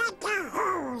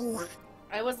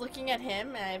was looking at him,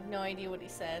 and I have no idea what he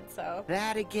said, so...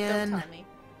 That again? Don't tell me.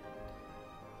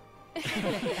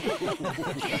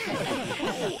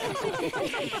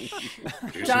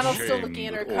 It's Donald's a still shame looking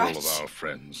at her that all of crotch. our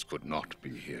friends could not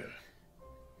be here.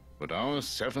 But our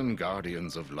 7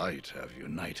 Guardians of Light have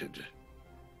united.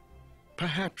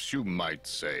 Perhaps you might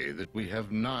say that we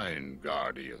have 9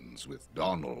 Guardians with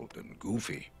Donald and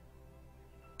Goofy.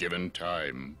 Given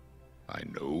time, I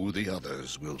know the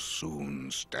others will soon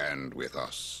stand with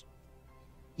us.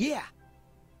 Yeah.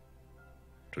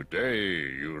 Today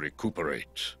you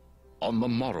recuperate. On the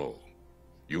morrow,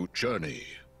 you journey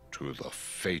to the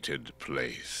fated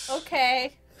place.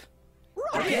 Okay.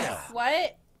 Yeah.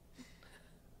 What?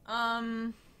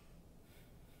 I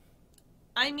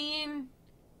mean,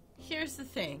 here's the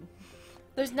thing.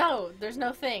 There's no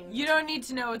thing. You don't need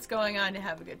to know what's going on to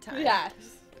have a good time. Yeah.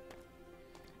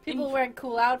 People wearing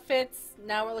cool outfits.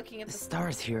 Now we're looking at The the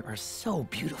stars here are so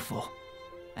beautiful.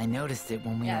 I noticed it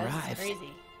when we Yeah, arrived. this is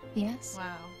crazy. Yes?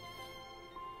 Wow.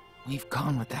 We've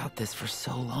gone without this for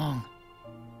so long.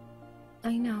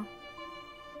 I know.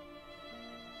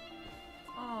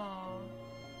 Oh.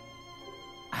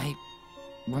 I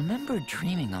remember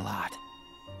dreaming a lot.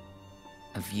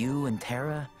 Of you and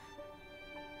Terra.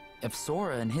 Of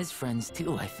Sora and his friends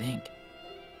too, I think.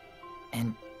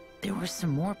 And there were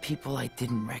some more people I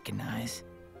didn't recognize.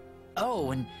 Oh,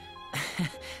 and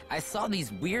I saw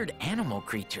these weird animal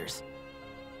creatures.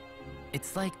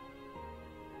 It's like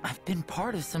I've been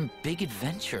part of some big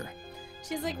adventure.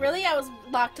 She's like, really? I was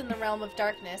locked in the realm of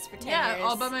darkness for 10 Yeah, years.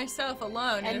 all by myself,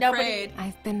 alone, and nobody- afraid.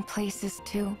 I've been places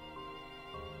too.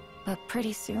 But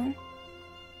pretty soon,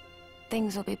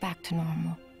 things will be back to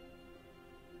normal.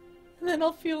 And then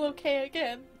I'll feel okay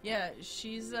again. Yeah,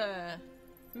 she's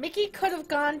Mickey could have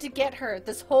gone to get her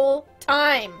this whole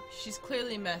time. she's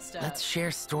clearly messed up. Let's share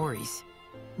stories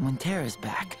when Terra's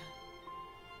back.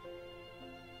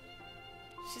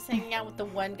 She's hanging out with the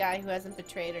one guy who hasn't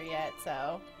betrayed her yet,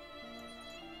 so...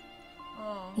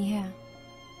 Oh. Yeah.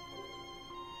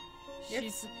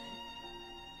 She's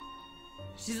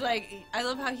like, I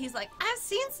love how he's like, I've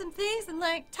seen some things and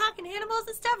like talking animals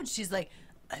and stuff, and she's like,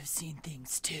 I've seen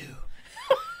things too.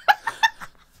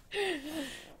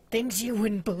 Things you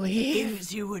wouldn't believe.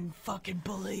 Things you wouldn't fucking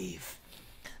believe.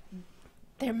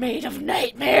 They're made of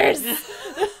nightmares.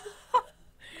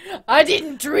 I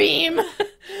didn't dream.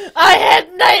 I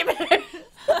had nightmares.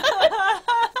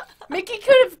 Mickey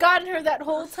could have gotten her that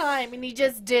whole time, and he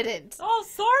just didn't. Oh,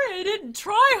 sorry, I didn't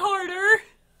try harder.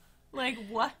 Like,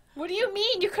 what? What do you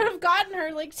mean? You could have gotten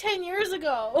her like 10 years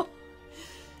ago.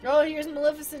 Oh, here's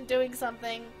Maleficent doing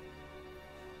something.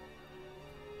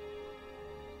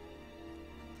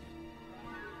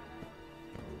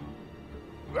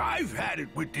 I've had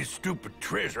it with this stupid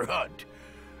treasure hunt.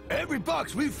 Every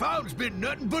box we found's been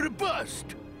nothing but a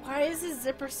bust. Why is his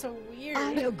zipper so weird?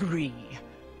 I agree.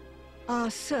 Our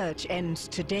search ends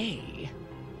today.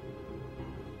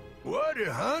 What,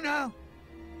 huh, now?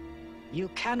 You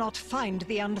cannot find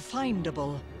the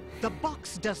unfindable. The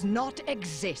box does not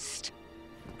exist.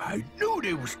 I knew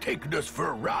they was taking us for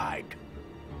a ride.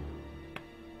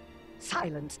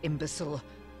 Silence, imbecile.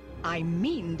 I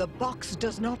mean the box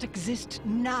does not exist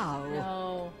now.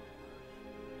 No.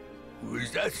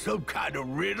 Was that some kind of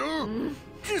riddle?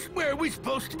 Just where are we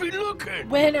supposed to be looking?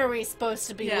 When are we supposed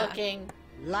to be looking?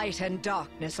 Light and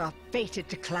darkness are fated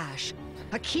to clash.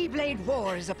 A Keyblade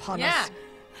war is upon us.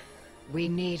 We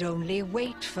need only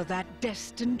wait for that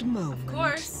destined moment. Of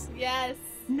course. Yes.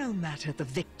 No matter the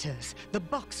victors, the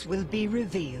box will be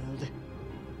revealed.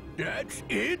 That's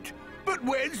it? But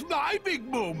when's my big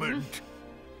moment?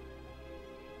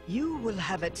 You will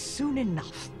have it soon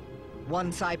enough.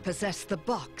 Once I possess the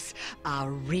box,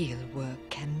 our real work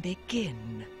can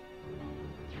begin.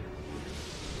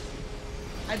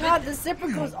 God, the zipper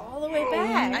goes all the way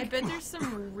back. I bet there's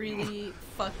some really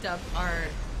fucked up art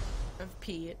of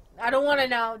Pete. I don't want to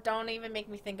know. Don't even make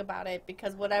me think about it,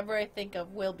 because whatever I think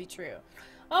of will be true.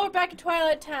 Oh, we're back in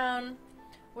Twilight Town,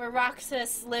 where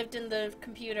Roxas lived in the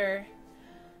computer.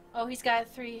 Oh, he's got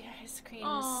 3 ice creams.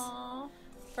 Aww.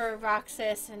 For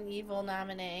Roxas and Evil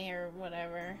Nominee or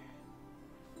whatever.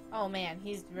 Oh man,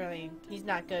 he's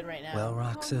not good right now. Well,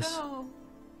 Roxas, Oh,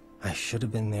 I should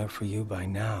have been there for you by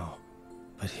now,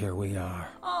 but here we are.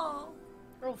 no.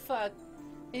 Oh fuck.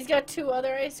 He's got 2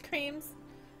 other ice creams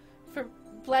for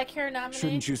Black Hair Nominee.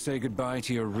 Shouldn't you say goodbye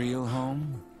to your real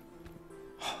home?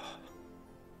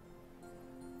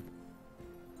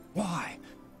 Why?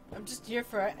 I'm just here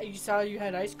for. You saw you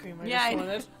had ice cream. I Yeah,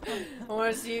 just wanted. I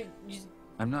wanted to see.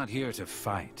 I'm not here to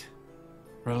fight.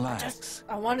 Relax.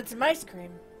 I wanted some ice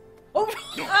cream. Oh.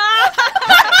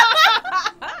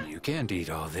 You can't eat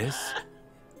all this.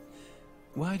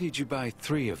 Why did you buy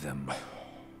 3 of them?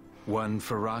 1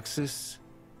 for Roxas?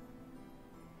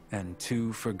 And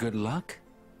 2 for good luck?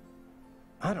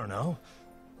 I don't know.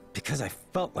 Because I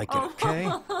felt like it,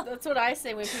 okay? That's what I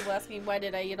say when people ask me why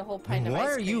did I eat a whole pint of ice Why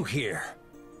cream. are you here?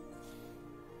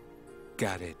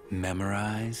 Got it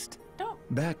memorized? Don't.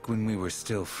 Back when we were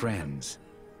still friends,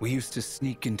 we used to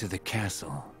sneak into the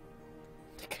castle.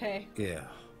 Okay. Yeah.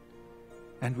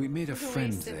 And we made a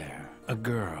friend Wasted. there, a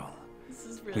girl. This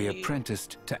is We really...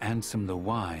 apprenticed to Ansem the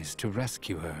Wise to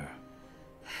rescue her.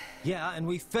 Yeah, and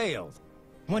we failed.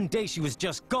 One day she was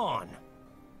just gone.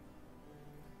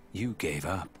 You gave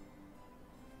up.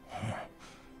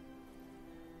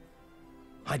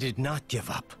 I did not give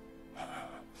up.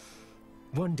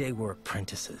 One day we're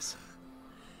apprentices.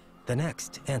 The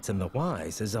next, Ansem the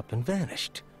Wise is up and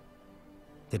vanished.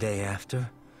 The day after,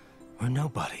 we're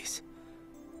nobodies.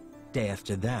 Day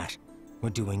after that, we're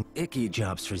doing icky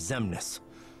jobs for Xemnas.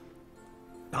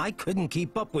 I couldn't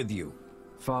keep up with you.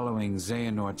 Following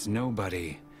Xehanort's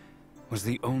nobody was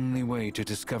the only way to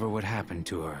discover what happened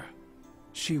to her.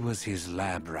 She was his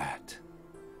lab rat.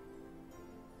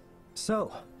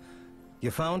 So, you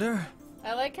found her?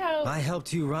 I like how I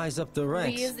helped you rise up the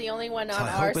ranks. Lee is the only one on So I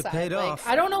our hope it side. paid Like, off.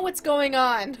 I don't know what's going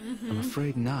on. I'm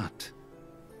afraid not.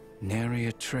 Nary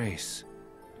a trace.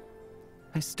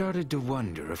 I started to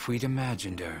wonder if we'd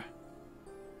imagined her.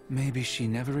 Maybe she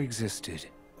never existed.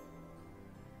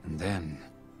 And then,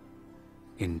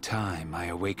 in time, I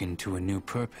awakened to a new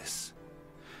purpose.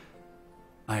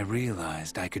 I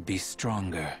realized I could be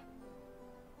stronger.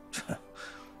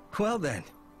 Well then,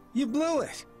 you blew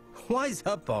it. Wise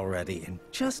up already and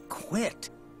just quit.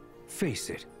 Face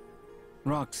it,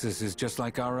 Roxas is just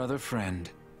like our other friend.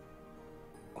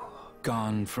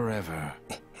 Gone forever.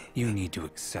 You need to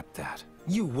accept that.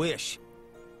 You wish.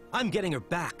 I'm getting her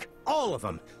back. All of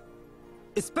them.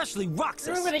 Especially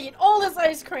Roxas. We're gonna eat all this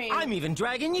ice cream. I'm even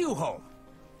dragging you home.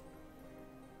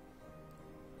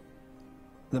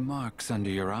 The marks under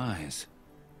your eyes,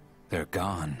 they're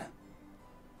gone.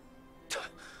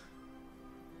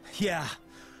 Yeah,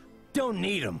 don't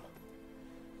need them.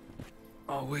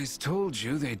 Always told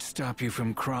you they'd stop you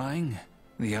from crying.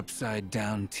 The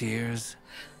upside-down tears.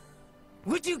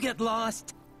 Would you get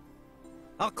lost?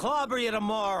 I'll clobber you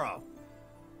tomorrow.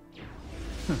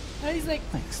 He's like,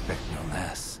 I expect no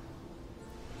less.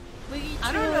 Lee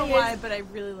I don't know truly why, is- but I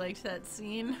really liked that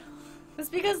scene. It's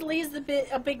because Lee's a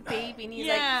big baby, and he's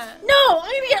Yeah. like, no,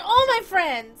 I'm gonna get all my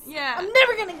friends. Yeah. I'm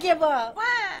never gonna give up.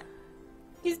 What?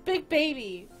 He's big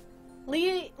baby.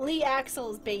 Lee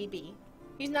Axel's baby.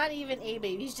 He's not even a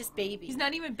baby. He's just baby. He's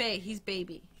not even bae. He's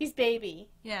baby. He's baby.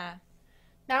 Yeah.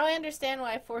 Now I understand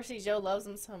why 4C Joe loves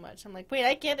him so much. I'm like, wait,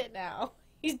 I get it now.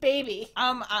 He's baby.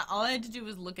 All I had to do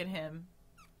was look at him.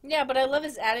 Yeah, but I love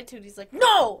his attitude. He's like,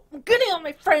 no, I'm getting all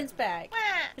my friends back.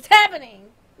 It's happening.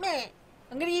 Meh.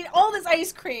 I'm gonna eat all this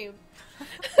ice cream.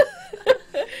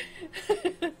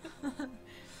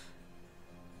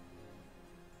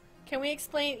 Can we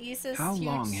explain Issa's How huge...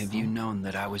 long have you known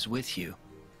that I was with you?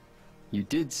 You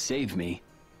did save me.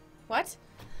 What?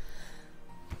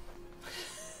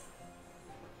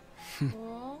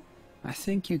 I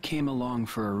think you came along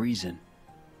for a reason.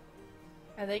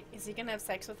 Is he gonna have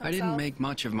sex with himself? I didn't make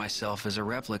much of myself as a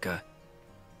replica.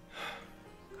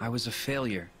 I was a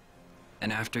failure.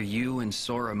 And after you and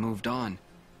Sora moved on,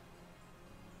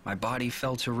 my body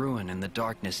fell to ruin and the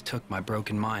darkness took my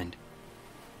broken mind.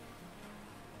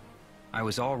 I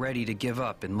was all ready to give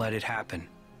up and let it happen.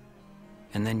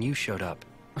 And then you showed up.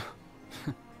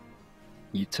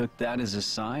 You took that as a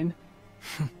sign?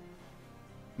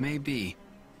 Maybe.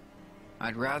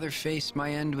 I'd rather face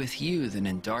my end with you than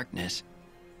in darkness.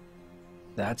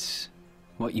 That's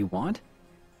what you want?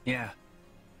 Yeah.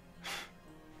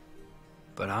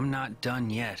 But I'm not done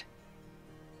yet.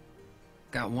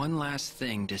 Got one last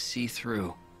thing to see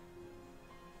through.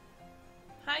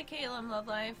 Hi, Caleb, Love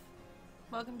Life.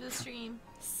 Welcome to the stream.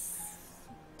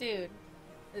 Dude.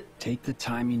 Take the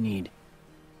time you need.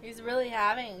 He's really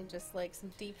having just like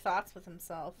some deep thoughts with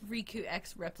himself. Riku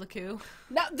X Repliku.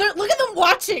 No, look at them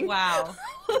watching. Wow.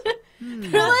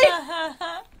 Really?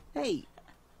 Hey,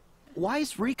 why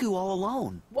is Riku all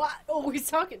alone? What? Oh, he's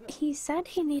talking. He said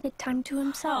he needed time to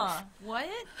himself. Huh. What?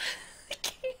 I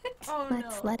can't. Oh,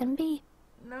 Let's let him be.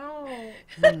 No.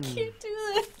 I can't do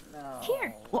this. No.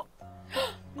 Here. Well,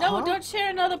 No, don't share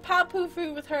another Paupu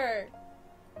fruit with her.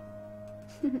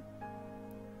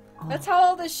 That's how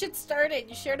all this shit started.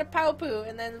 You shared a Paupu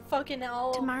and then fucking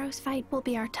all... Tomorrow's fight will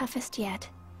be our toughest yet.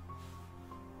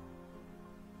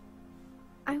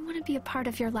 I want to be a part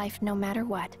of your life no matter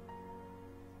what.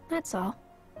 That's all.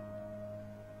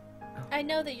 I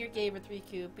know that you're gay with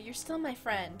Riku, but you're still my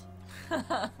friend.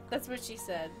 That's what she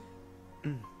said.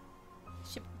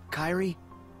 Kairi,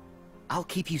 I'll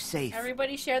keep you safe.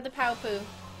 Everybody share the Paupu.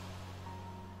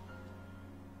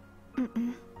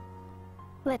 Mm-mm.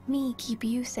 Let me keep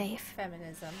you safe.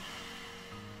 Feminism.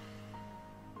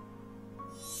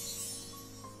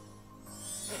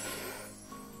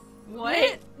 What?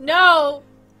 Wait, no!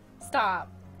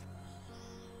 Stop.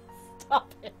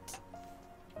 Stop it.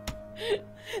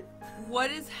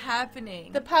 What is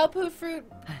happening? The Paupu fruit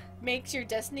makes your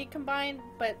destiny combined,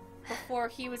 but before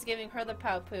he was giving her the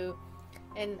Paupu,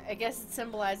 and I guess it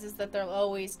symbolizes that they'll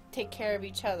always take care of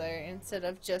each other instead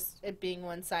of just it being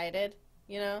one-sided,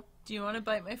 you know? Do you want to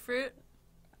bite my fruit?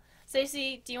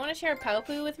 Stacey, do you want to share a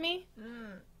Paupu with me?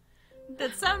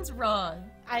 That sounds wrong.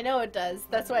 I know it does.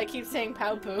 That's why I keep saying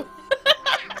Paupu. Look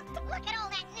at all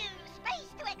that new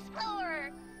space to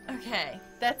explore. Okay.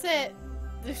 That's it.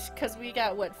 Because we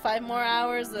got, what, 5 more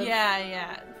hours of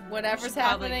Yeah. whatever's We should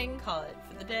probably happening? call it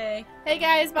for the day. Hey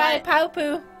guys, bye.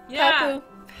 Paupu. Yeah. Paupu.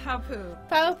 Paupu.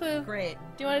 Paupu. Great.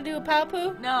 Do you want to do a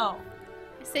Paupu? No.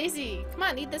 Stacey, come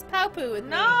on, eat this Paupu with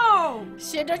me. No!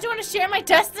 Shit, don't you want to share my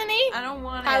destiny? I don't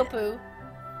want Paupu.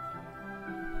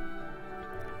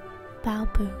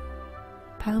 Paupu.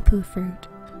 Paupu fruit.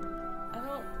 I don't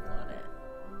want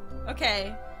it.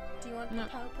 Okay. Do you want the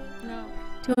Paupu? No.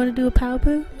 Do you want to do a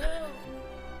Paupu? No.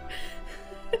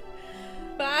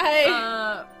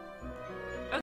 Bye.